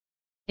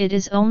 It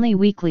is only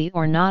weakly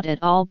or not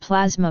at all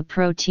plasma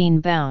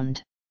protein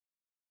bound.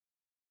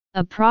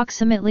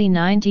 Approximately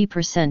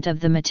 90% of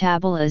the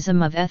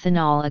metabolism of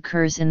ethanol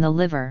occurs in the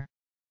liver.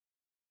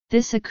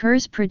 This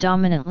occurs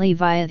predominantly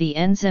via the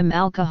enzyme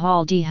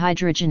alcohol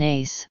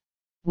dehydrogenase,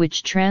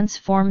 which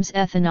transforms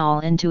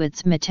ethanol into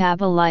its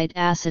metabolite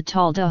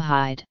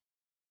acetaldehyde.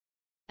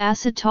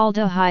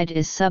 Acetaldehyde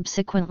is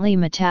subsequently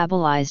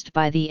metabolized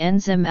by the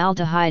enzyme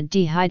aldehyde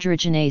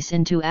dehydrogenase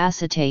into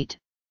acetate,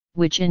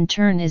 which in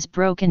turn is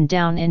broken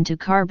down into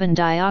carbon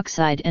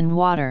dioxide and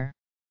water.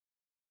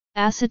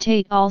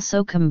 Acetate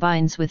also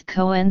combines with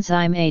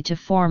coenzyme A to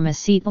form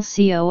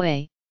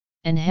acetyl-CoA,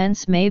 and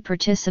hence may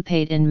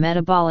participate in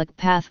metabolic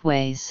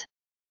pathways.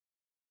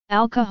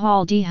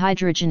 Alcohol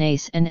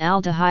dehydrogenase and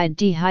aldehyde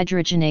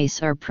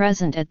dehydrogenase are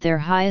present at their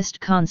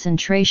highest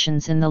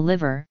concentrations in the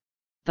liver,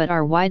 but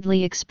are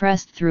widely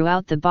expressed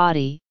throughout the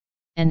body,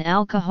 and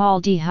alcohol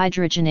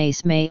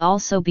dehydrogenase may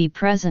also be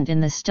present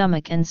in the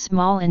stomach and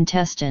small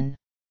intestine.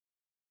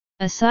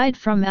 Aside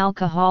from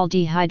alcohol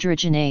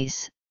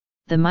dehydrogenase,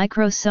 the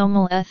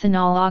microsomal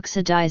ethanol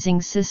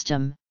oxidizing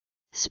system,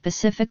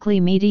 specifically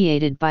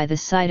mediated by the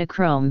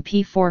cytochrome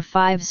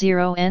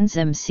P450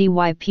 enzyme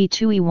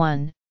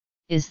CYP2E1,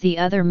 is the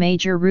other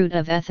major route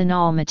of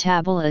ethanol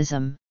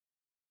metabolism.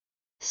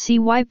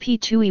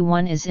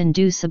 CYP2E1 is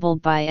inducible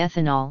by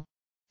ethanol,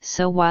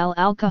 so while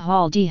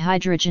alcohol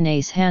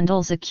dehydrogenase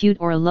handles acute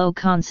or low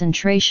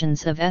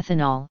concentrations of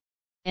ethanol,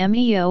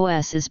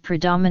 MEOS is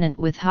predominant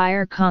with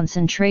higher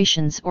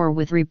concentrations or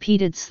with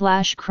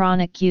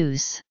repeated/chronic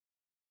use.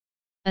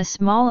 A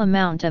small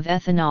amount of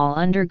ethanol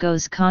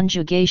undergoes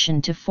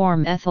conjugation to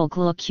form ethyl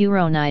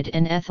glucuronide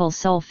and ethyl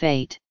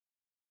sulfate.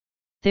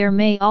 There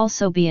may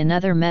also be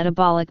another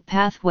metabolic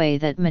pathway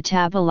that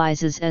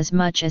metabolizes as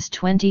much as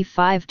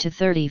 25 to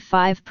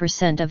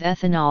 35% of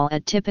ethanol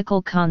at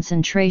typical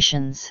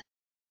concentrations.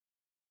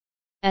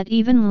 At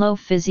even low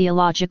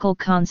physiological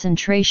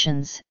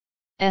concentrations,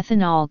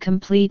 ethanol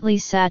completely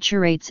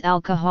saturates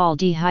alcohol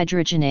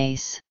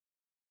dehydrogenase.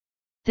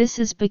 This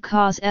is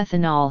because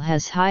ethanol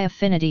has high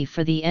affinity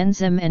for the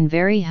enzyme and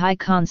very high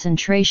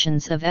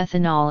concentrations of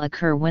ethanol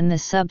occur when the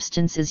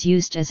substance is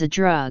used as a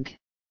drug.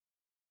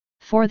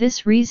 For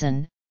this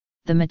reason,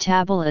 the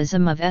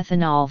metabolism of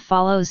ethanol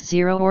follows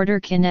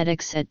zero-order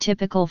kinetics at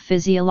typical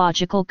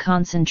physiological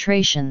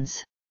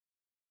concentrations.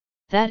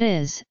 That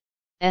is,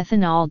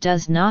 ethanol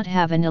does not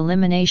have an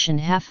elimination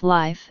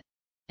half-life,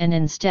 and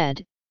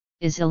instead,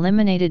 is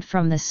eliminated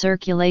from the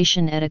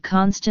circulation at a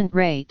constant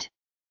rate.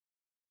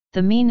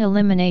 The mean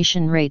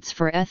elimination rates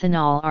for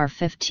ethanol are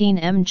 15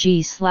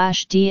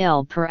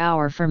 mg/dl per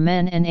hour for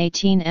men and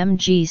 18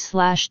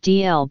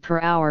 mg/dl per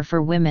hour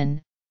for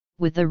women,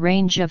 with a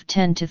range of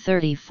 10 to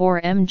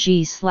 34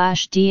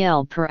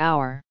 mg/dl per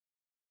hour.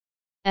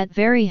 At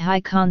very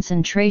high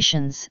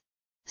concentrations,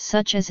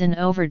 such as in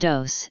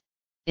overdose,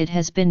 it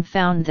has been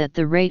found that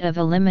the rate of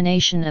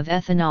elimination of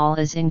ethanol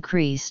is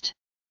increased.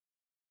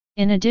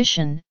 In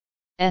addition,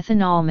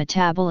 ethanol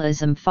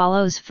metabolism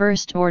follows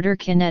first-order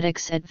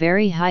kinetics at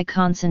very high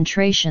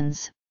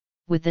concentrations,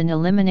 with an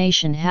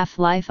elimination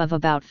half-life of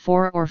about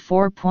 4 or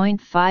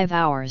 4.5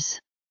 hours.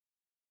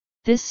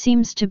 This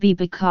seems to be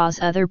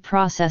because other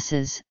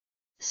processes,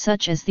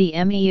 such as the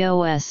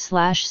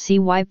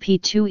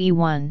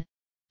MEOS/CYP2E1,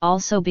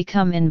 also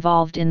become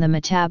involved in the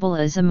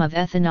metabolism of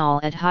ethanol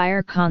at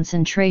higher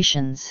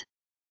concentrations.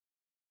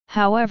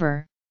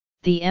 However,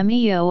 the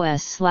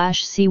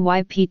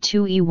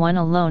MEOS/CYP2E1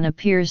 alone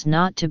appears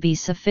not to be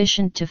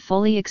sufficient to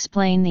fully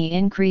explain the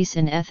increase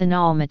in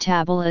ethanol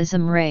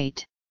metabolism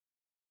rate.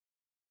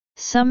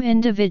 Some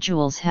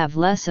individuals have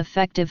less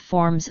effective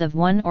forms of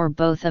one or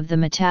both of the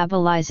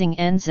metabolizing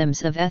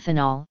enzymes of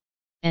ethanol,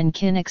 and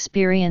can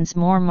experience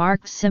more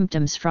marked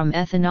symptoms from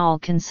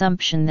ethanol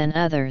consumption than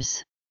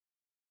others.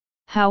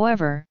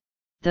 However,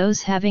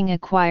 those having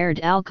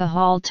acquired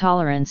alcohol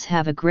tolerance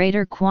have a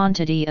greater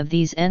quantity of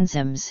these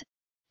enzymes,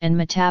 and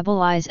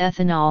metabolize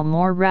ethanol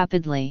more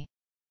rapidly.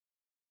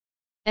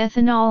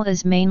 Ethanol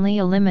is mainly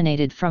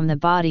eliminated from the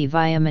body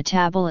via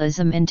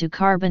metabolism into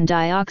carbon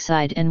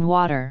dioxide and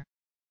water.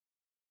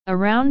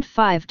 Around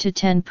 5 to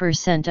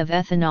 10% of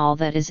ethanol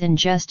that is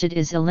ingested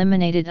is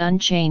eliminated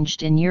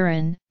unchanged in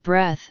urine,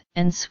 breath,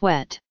 and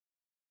sweat.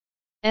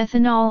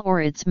 Ethanol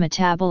or its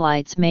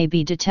metabolites may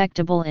be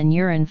detectable in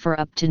urine for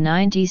up to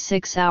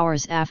 96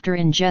 hours after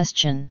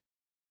ingestion.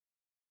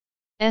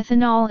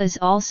 Ethanol is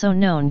also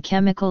known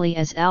chemically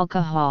as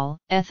alcohol,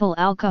 ethyl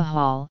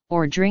alcohol,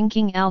 or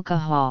drinking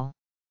alcohol.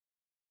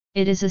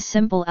 It is a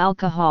simple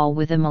alcohol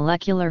with a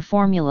molecular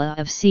formula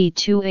of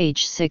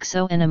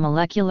C2H6O and a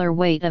molecular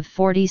weight of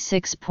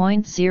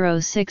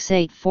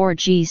 46.0684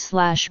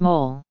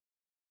 g/mol.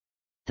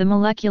 The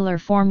molecular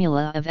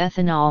formula of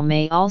ethanol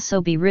may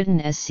also be written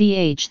as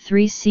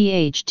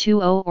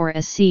CH3CH2O or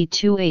as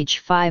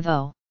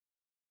C2H5O.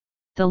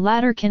 The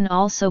latter can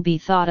also be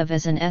thought of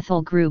as an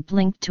ethyl group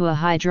linked to a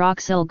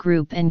hydroxyl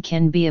group and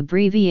can be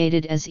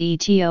abbreviated as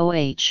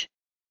ETOH.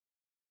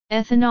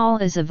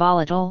 Ethanol is a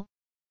volatile,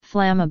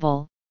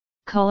 flammable,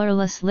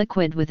 colorless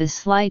liquid with a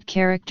slight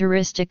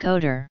characteristic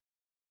odor.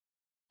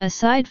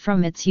 Aside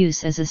from its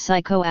use as a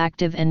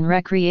psychoactive and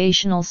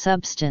recreational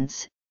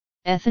substance,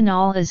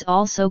 ethanol is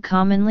also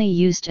commonly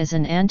used as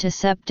an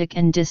antiseptic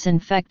and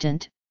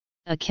disinfectant,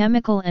 a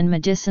chemical and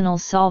medicinal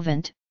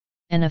solvent,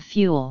 and a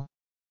fuel.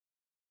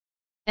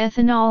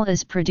 Ethanol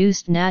is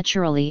produced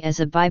naturally as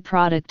a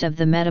byproduct of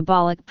the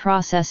metabolic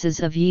processes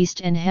of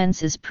yeast and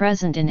hence is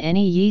present in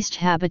any yeast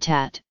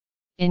habitat,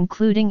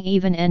 including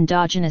even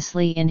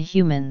endogenously in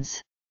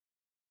humans.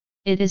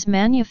 It is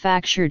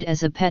manufactured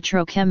as a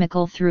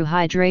petrochemical through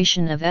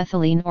hydration of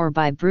ethylene or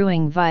by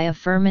brewing via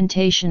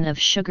fermentation of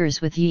sugars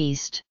with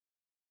yeast.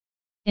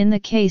 In the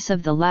case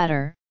of the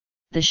latter,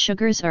 the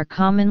sugars are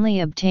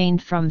commonly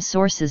obtained from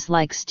sources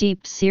like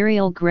steeped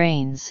cereal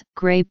grains,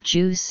 grape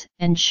juice,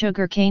 and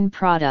sugarcane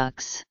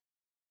products.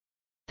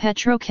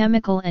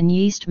 Petrochemical and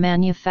yeast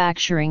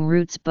manufacturing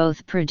routes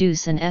both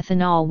produce an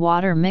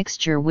ethanol-water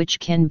mixture which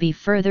can be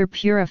further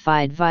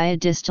purified via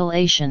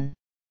distillation.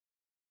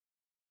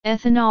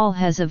 Ethanol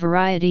has a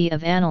variety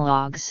of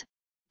analogues,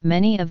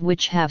 many of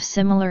which have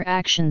similar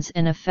actions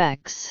and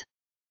effects.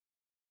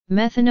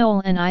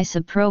 Methanol and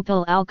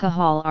isopropyl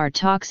alcohol are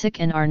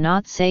toxic and are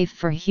not safe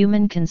for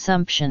human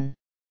consumption.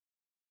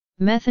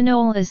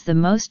 Methanol is the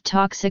most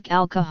toxic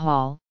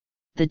alcohol.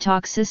 The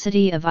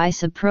toxicity of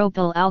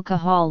isopropyl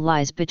alcohol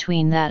lies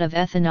between that of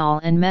ethanol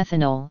and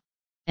methanol,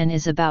 and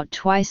is about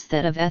twice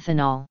that of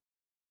ethanol.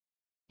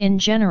 In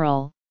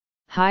general,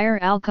 higher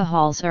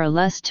alcohols are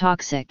less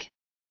toxic.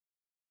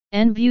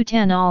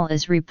 N-butanol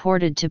is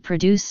reported to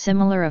produce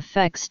similar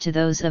effects to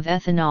those of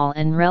ethanol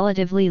and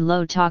relatively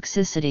low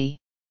toxicity.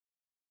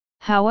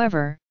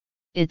 However,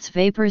 its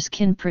vapors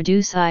can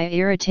produce eye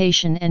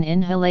irritation and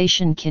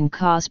inhalation can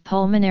cause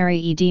pulmonary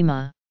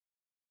edema.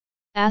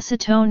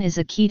 Acetone is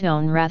a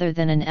ketone rather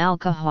than an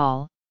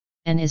alcohol,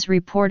 and is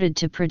reported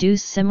to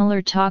produce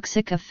similar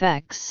toxic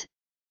effects.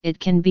 It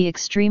can be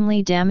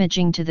extremely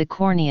damaging to the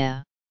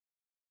cornea.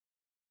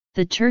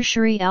 The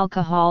tertiary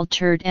alcohol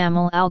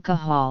tert-amyl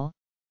alcohol,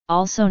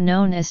 also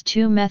known as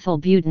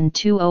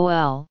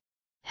 2-methylbutan-2-OL,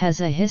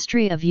 has a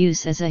history of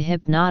use as a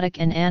hypnotic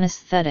and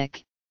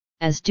anesthetic,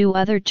 as do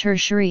other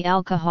tertiary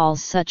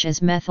alcohols such as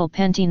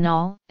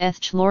methylpentanol,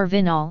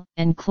 ethylchlorvinol,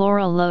 and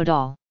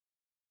chlorolodol.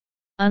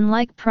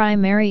 Unlike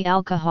primary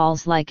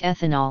alcohols like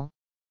ethanol,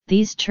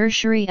 these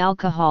tertiary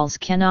alcohols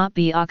cannot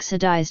be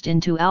oxidized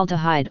into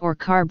aldehyde or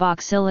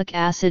carboxylic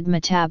acid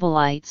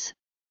metabolites,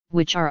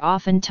 which are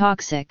often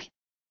toxic,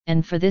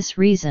 and for this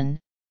reason,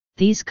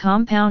 these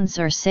compounds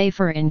are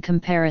safer in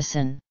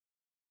comparison.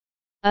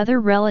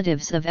 Other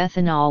relatives of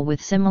ethanol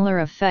with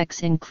similar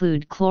effects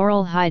include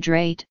chloral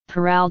hydrate,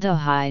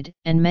 paraldehyde,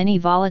 and many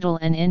volatile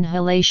and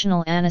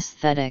inhalational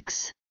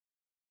anesthetics.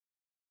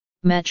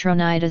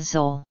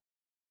 Metronidazole,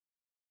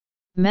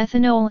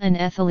 methanol and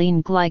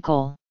ethylene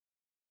glycol.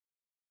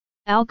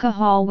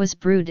 Alcohol was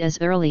brewed as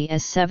early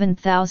as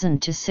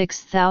 7000 to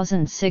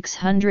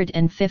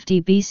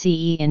 6650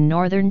 BCE in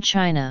northern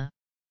China.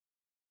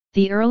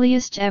 The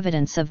earliest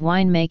evidence of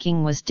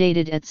winemaking was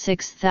dated at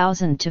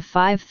 6000 to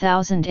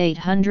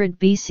 5800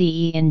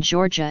 BCE in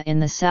Georgia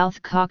in the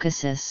South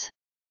Caucasus.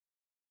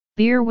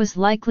 Beer was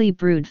likely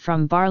brewed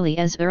from barley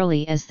as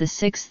early as the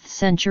 6th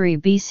century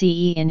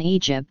BCE in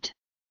Egypt.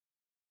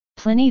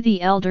 Pliny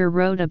the Elder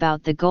wrote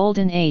about the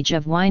Golden Age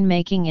of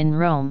winemaking in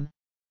Rome,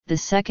 the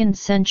 2nd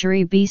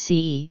century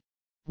BCE,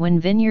 when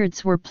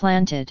vineyards were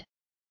planted.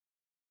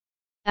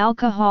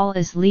 Alcohol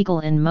is legal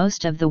in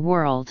most of the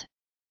world.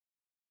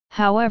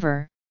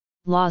 However,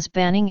 laws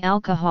banning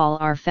alcohol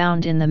are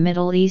found in the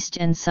Middle East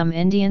and some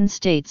Indian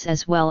states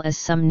as well as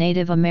some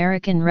Native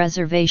American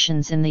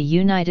reservations in the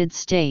United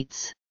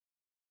States.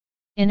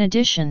 In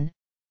addition,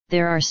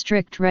 there are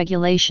strict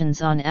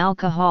regulations on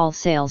alcohol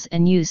sales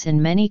and use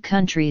in many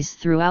countries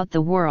throughout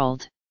the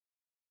world.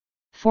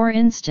 For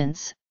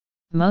instance,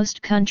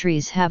 most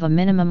countries have a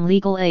minimum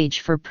legal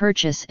age for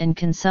purchase and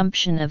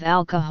consumption of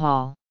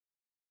alcohol.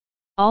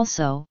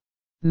 Also,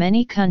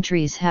 many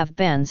countries have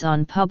bans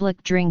on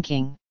public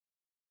drinking.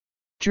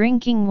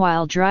 Drinking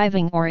while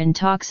driving or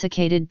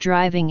intoxicated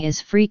driving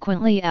is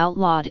frequently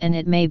outlawed, and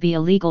it may be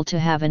illegal to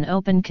have an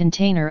open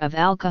container of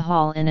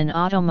alcohol in an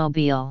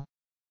automobile.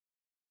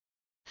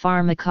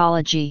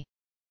 Pharmacology.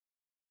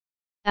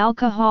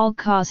 Alcohol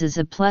causes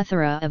a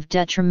plethora of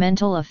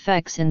detrimental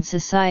effects in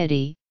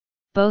society,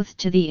 both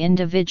to the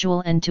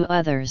individual and to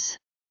others.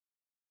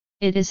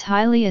 It is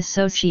highly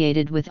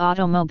associated with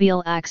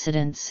automobile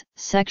accidents,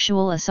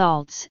 sexual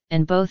assaults,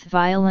 and both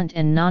violent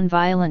and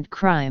non-violent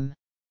crime.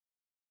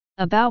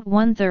 About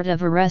 1/3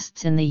 of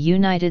arrests in the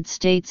United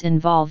States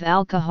involve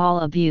alcohol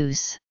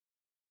abuse.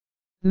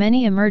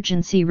 Many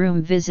emergency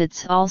room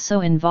visits also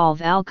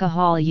involve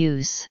alcohol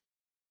use.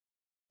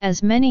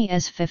 As many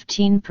as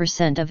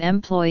 15% of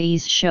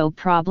employees show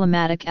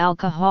problematic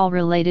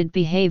alcohol-related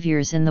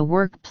behaviors in the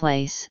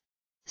workplace,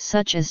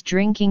 such as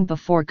drinking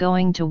before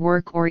going to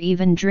work or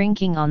even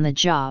drinking on the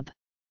job.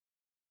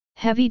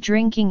 Heavy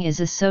drinking is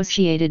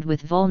associated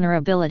with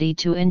vulnerability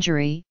to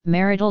injury,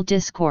 marital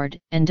discord,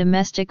 and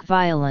domestic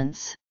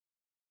violence.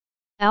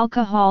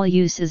 Alcohol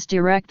use is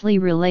directly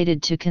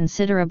related to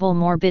considerable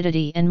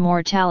morbidity and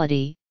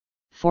mortality,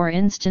 for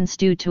instance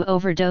due to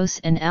overdose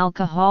and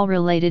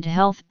alcohol-related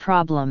health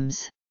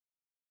problems.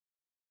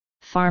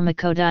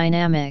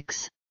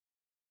 Pharmacodynamics.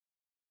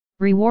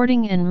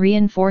 Rewarding and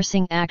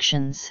reinforcing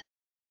actions.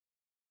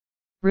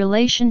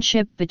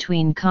 Relationship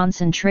between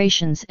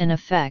concentrations and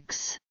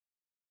effects.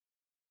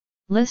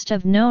 List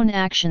of known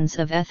actions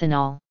of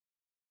ethanol.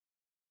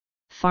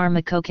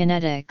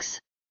 Pharmacokinetics.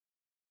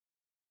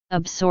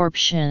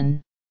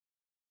 Absorption.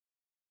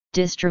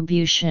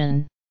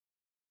 Distribution.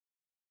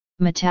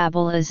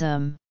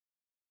 Metabolism.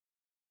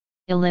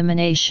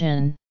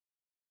 Elimination.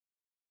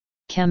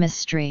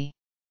 Chemistry.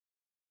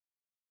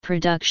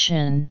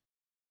 Production.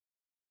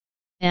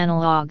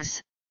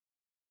 Analogues.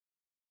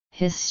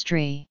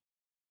 History.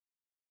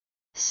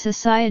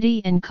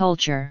 Society and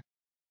culture.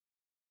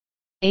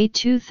 A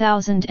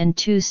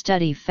 2002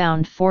 study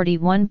found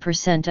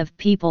 41% of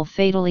people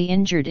fatally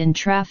injured in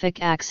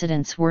traffic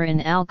accidents were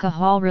in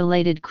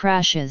alcohol-related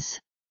crashes.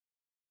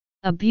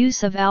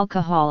 Abuse of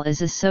alcohol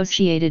is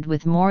associated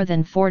with more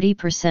than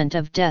 40%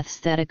 of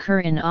deaths that occur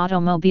in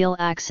automobile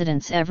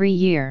accidents every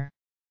year.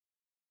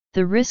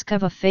 The risk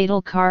of a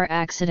fatal car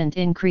accident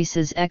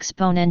increases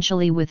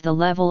exponentially with the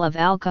level of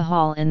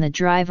alcohol in the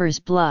driver's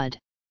blood.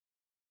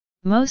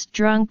 Most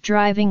drunk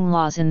driving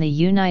laws in the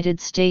United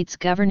States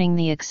governing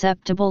the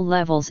acceptable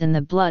levels in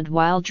the blood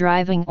while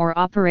driving or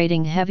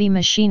operating heavy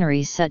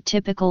machinery set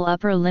typical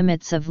upper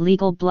limits of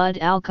legal blood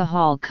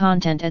alcohol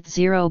content at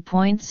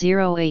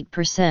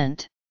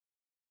 0.08%.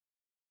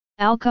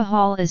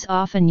 Alcohol is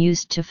often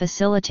used to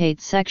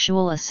facilitate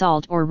sexual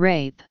assault or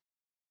rape.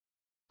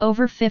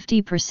 Over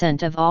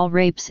 50% of all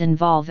rapes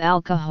involve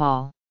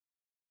alcohol.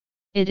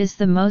 It is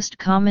the most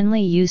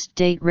commonly used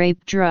date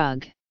rape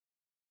drug.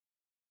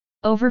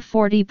 Over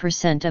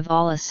 40% of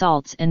all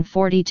assaults and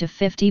 40 to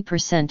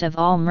 50% of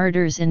all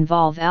murders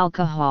involve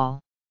alcohol.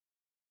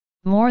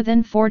 More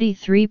than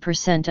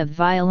 43% of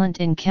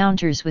violent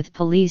encounters with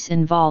police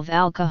involve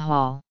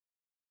alcohol.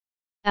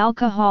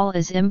 Alcohol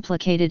is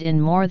implicated in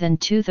more than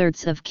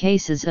 2/3 of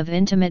cases of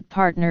intimate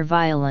partner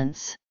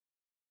violence.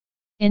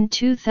 In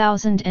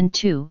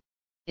 2002,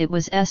 it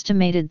was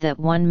estimated that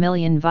 1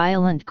 million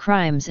violent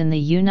crimes in the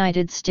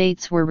United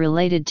States were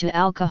related to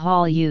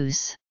alcohol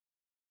use.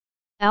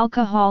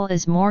 Alcohol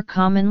is more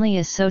commonly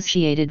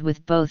associated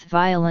with both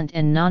violent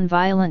and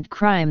non-violent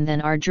crime than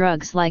are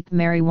drugs like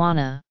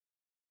marijuana.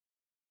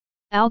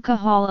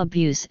 Alcohol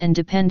abuse and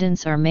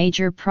dependence are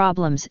major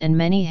problems, and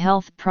many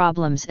health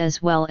problems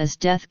as well as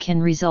death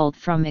can result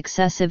from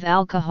excessive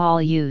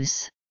alcohol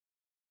use.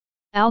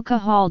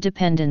 Alcohol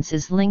dependence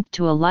is linked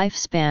to a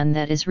lifespan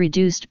that is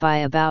reduced by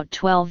about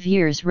 12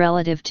 years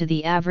relative to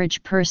the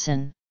average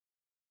person.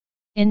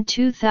 In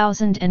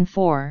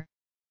 2004,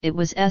 it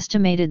was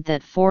estimated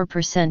that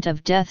 4%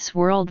 of deaths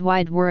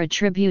worldwide were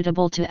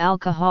attributable to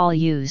alcohol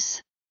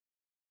use.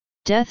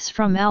 Deaths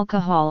from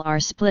alcohol are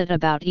split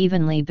about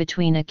evenly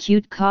between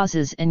acute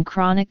causes and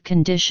chronic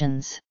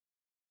conditions.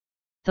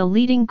 The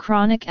leading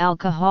chronic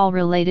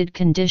alcohol-related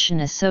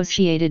condition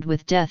associated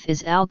with death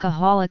is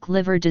alcoholic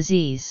liver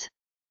disease.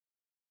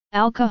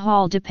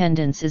 Alcohol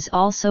dependence is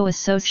also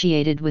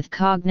associated with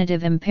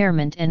cognitive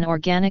impairment and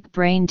organic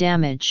brain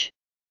damage.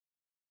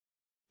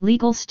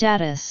 Legal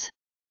status.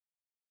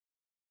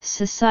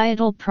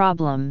 Societal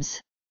problems.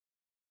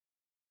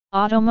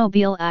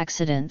 automobile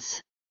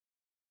accidents,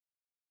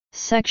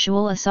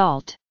 sexual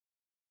assault,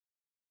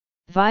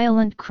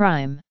 violent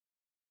crime,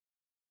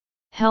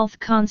 health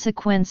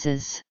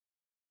consequences.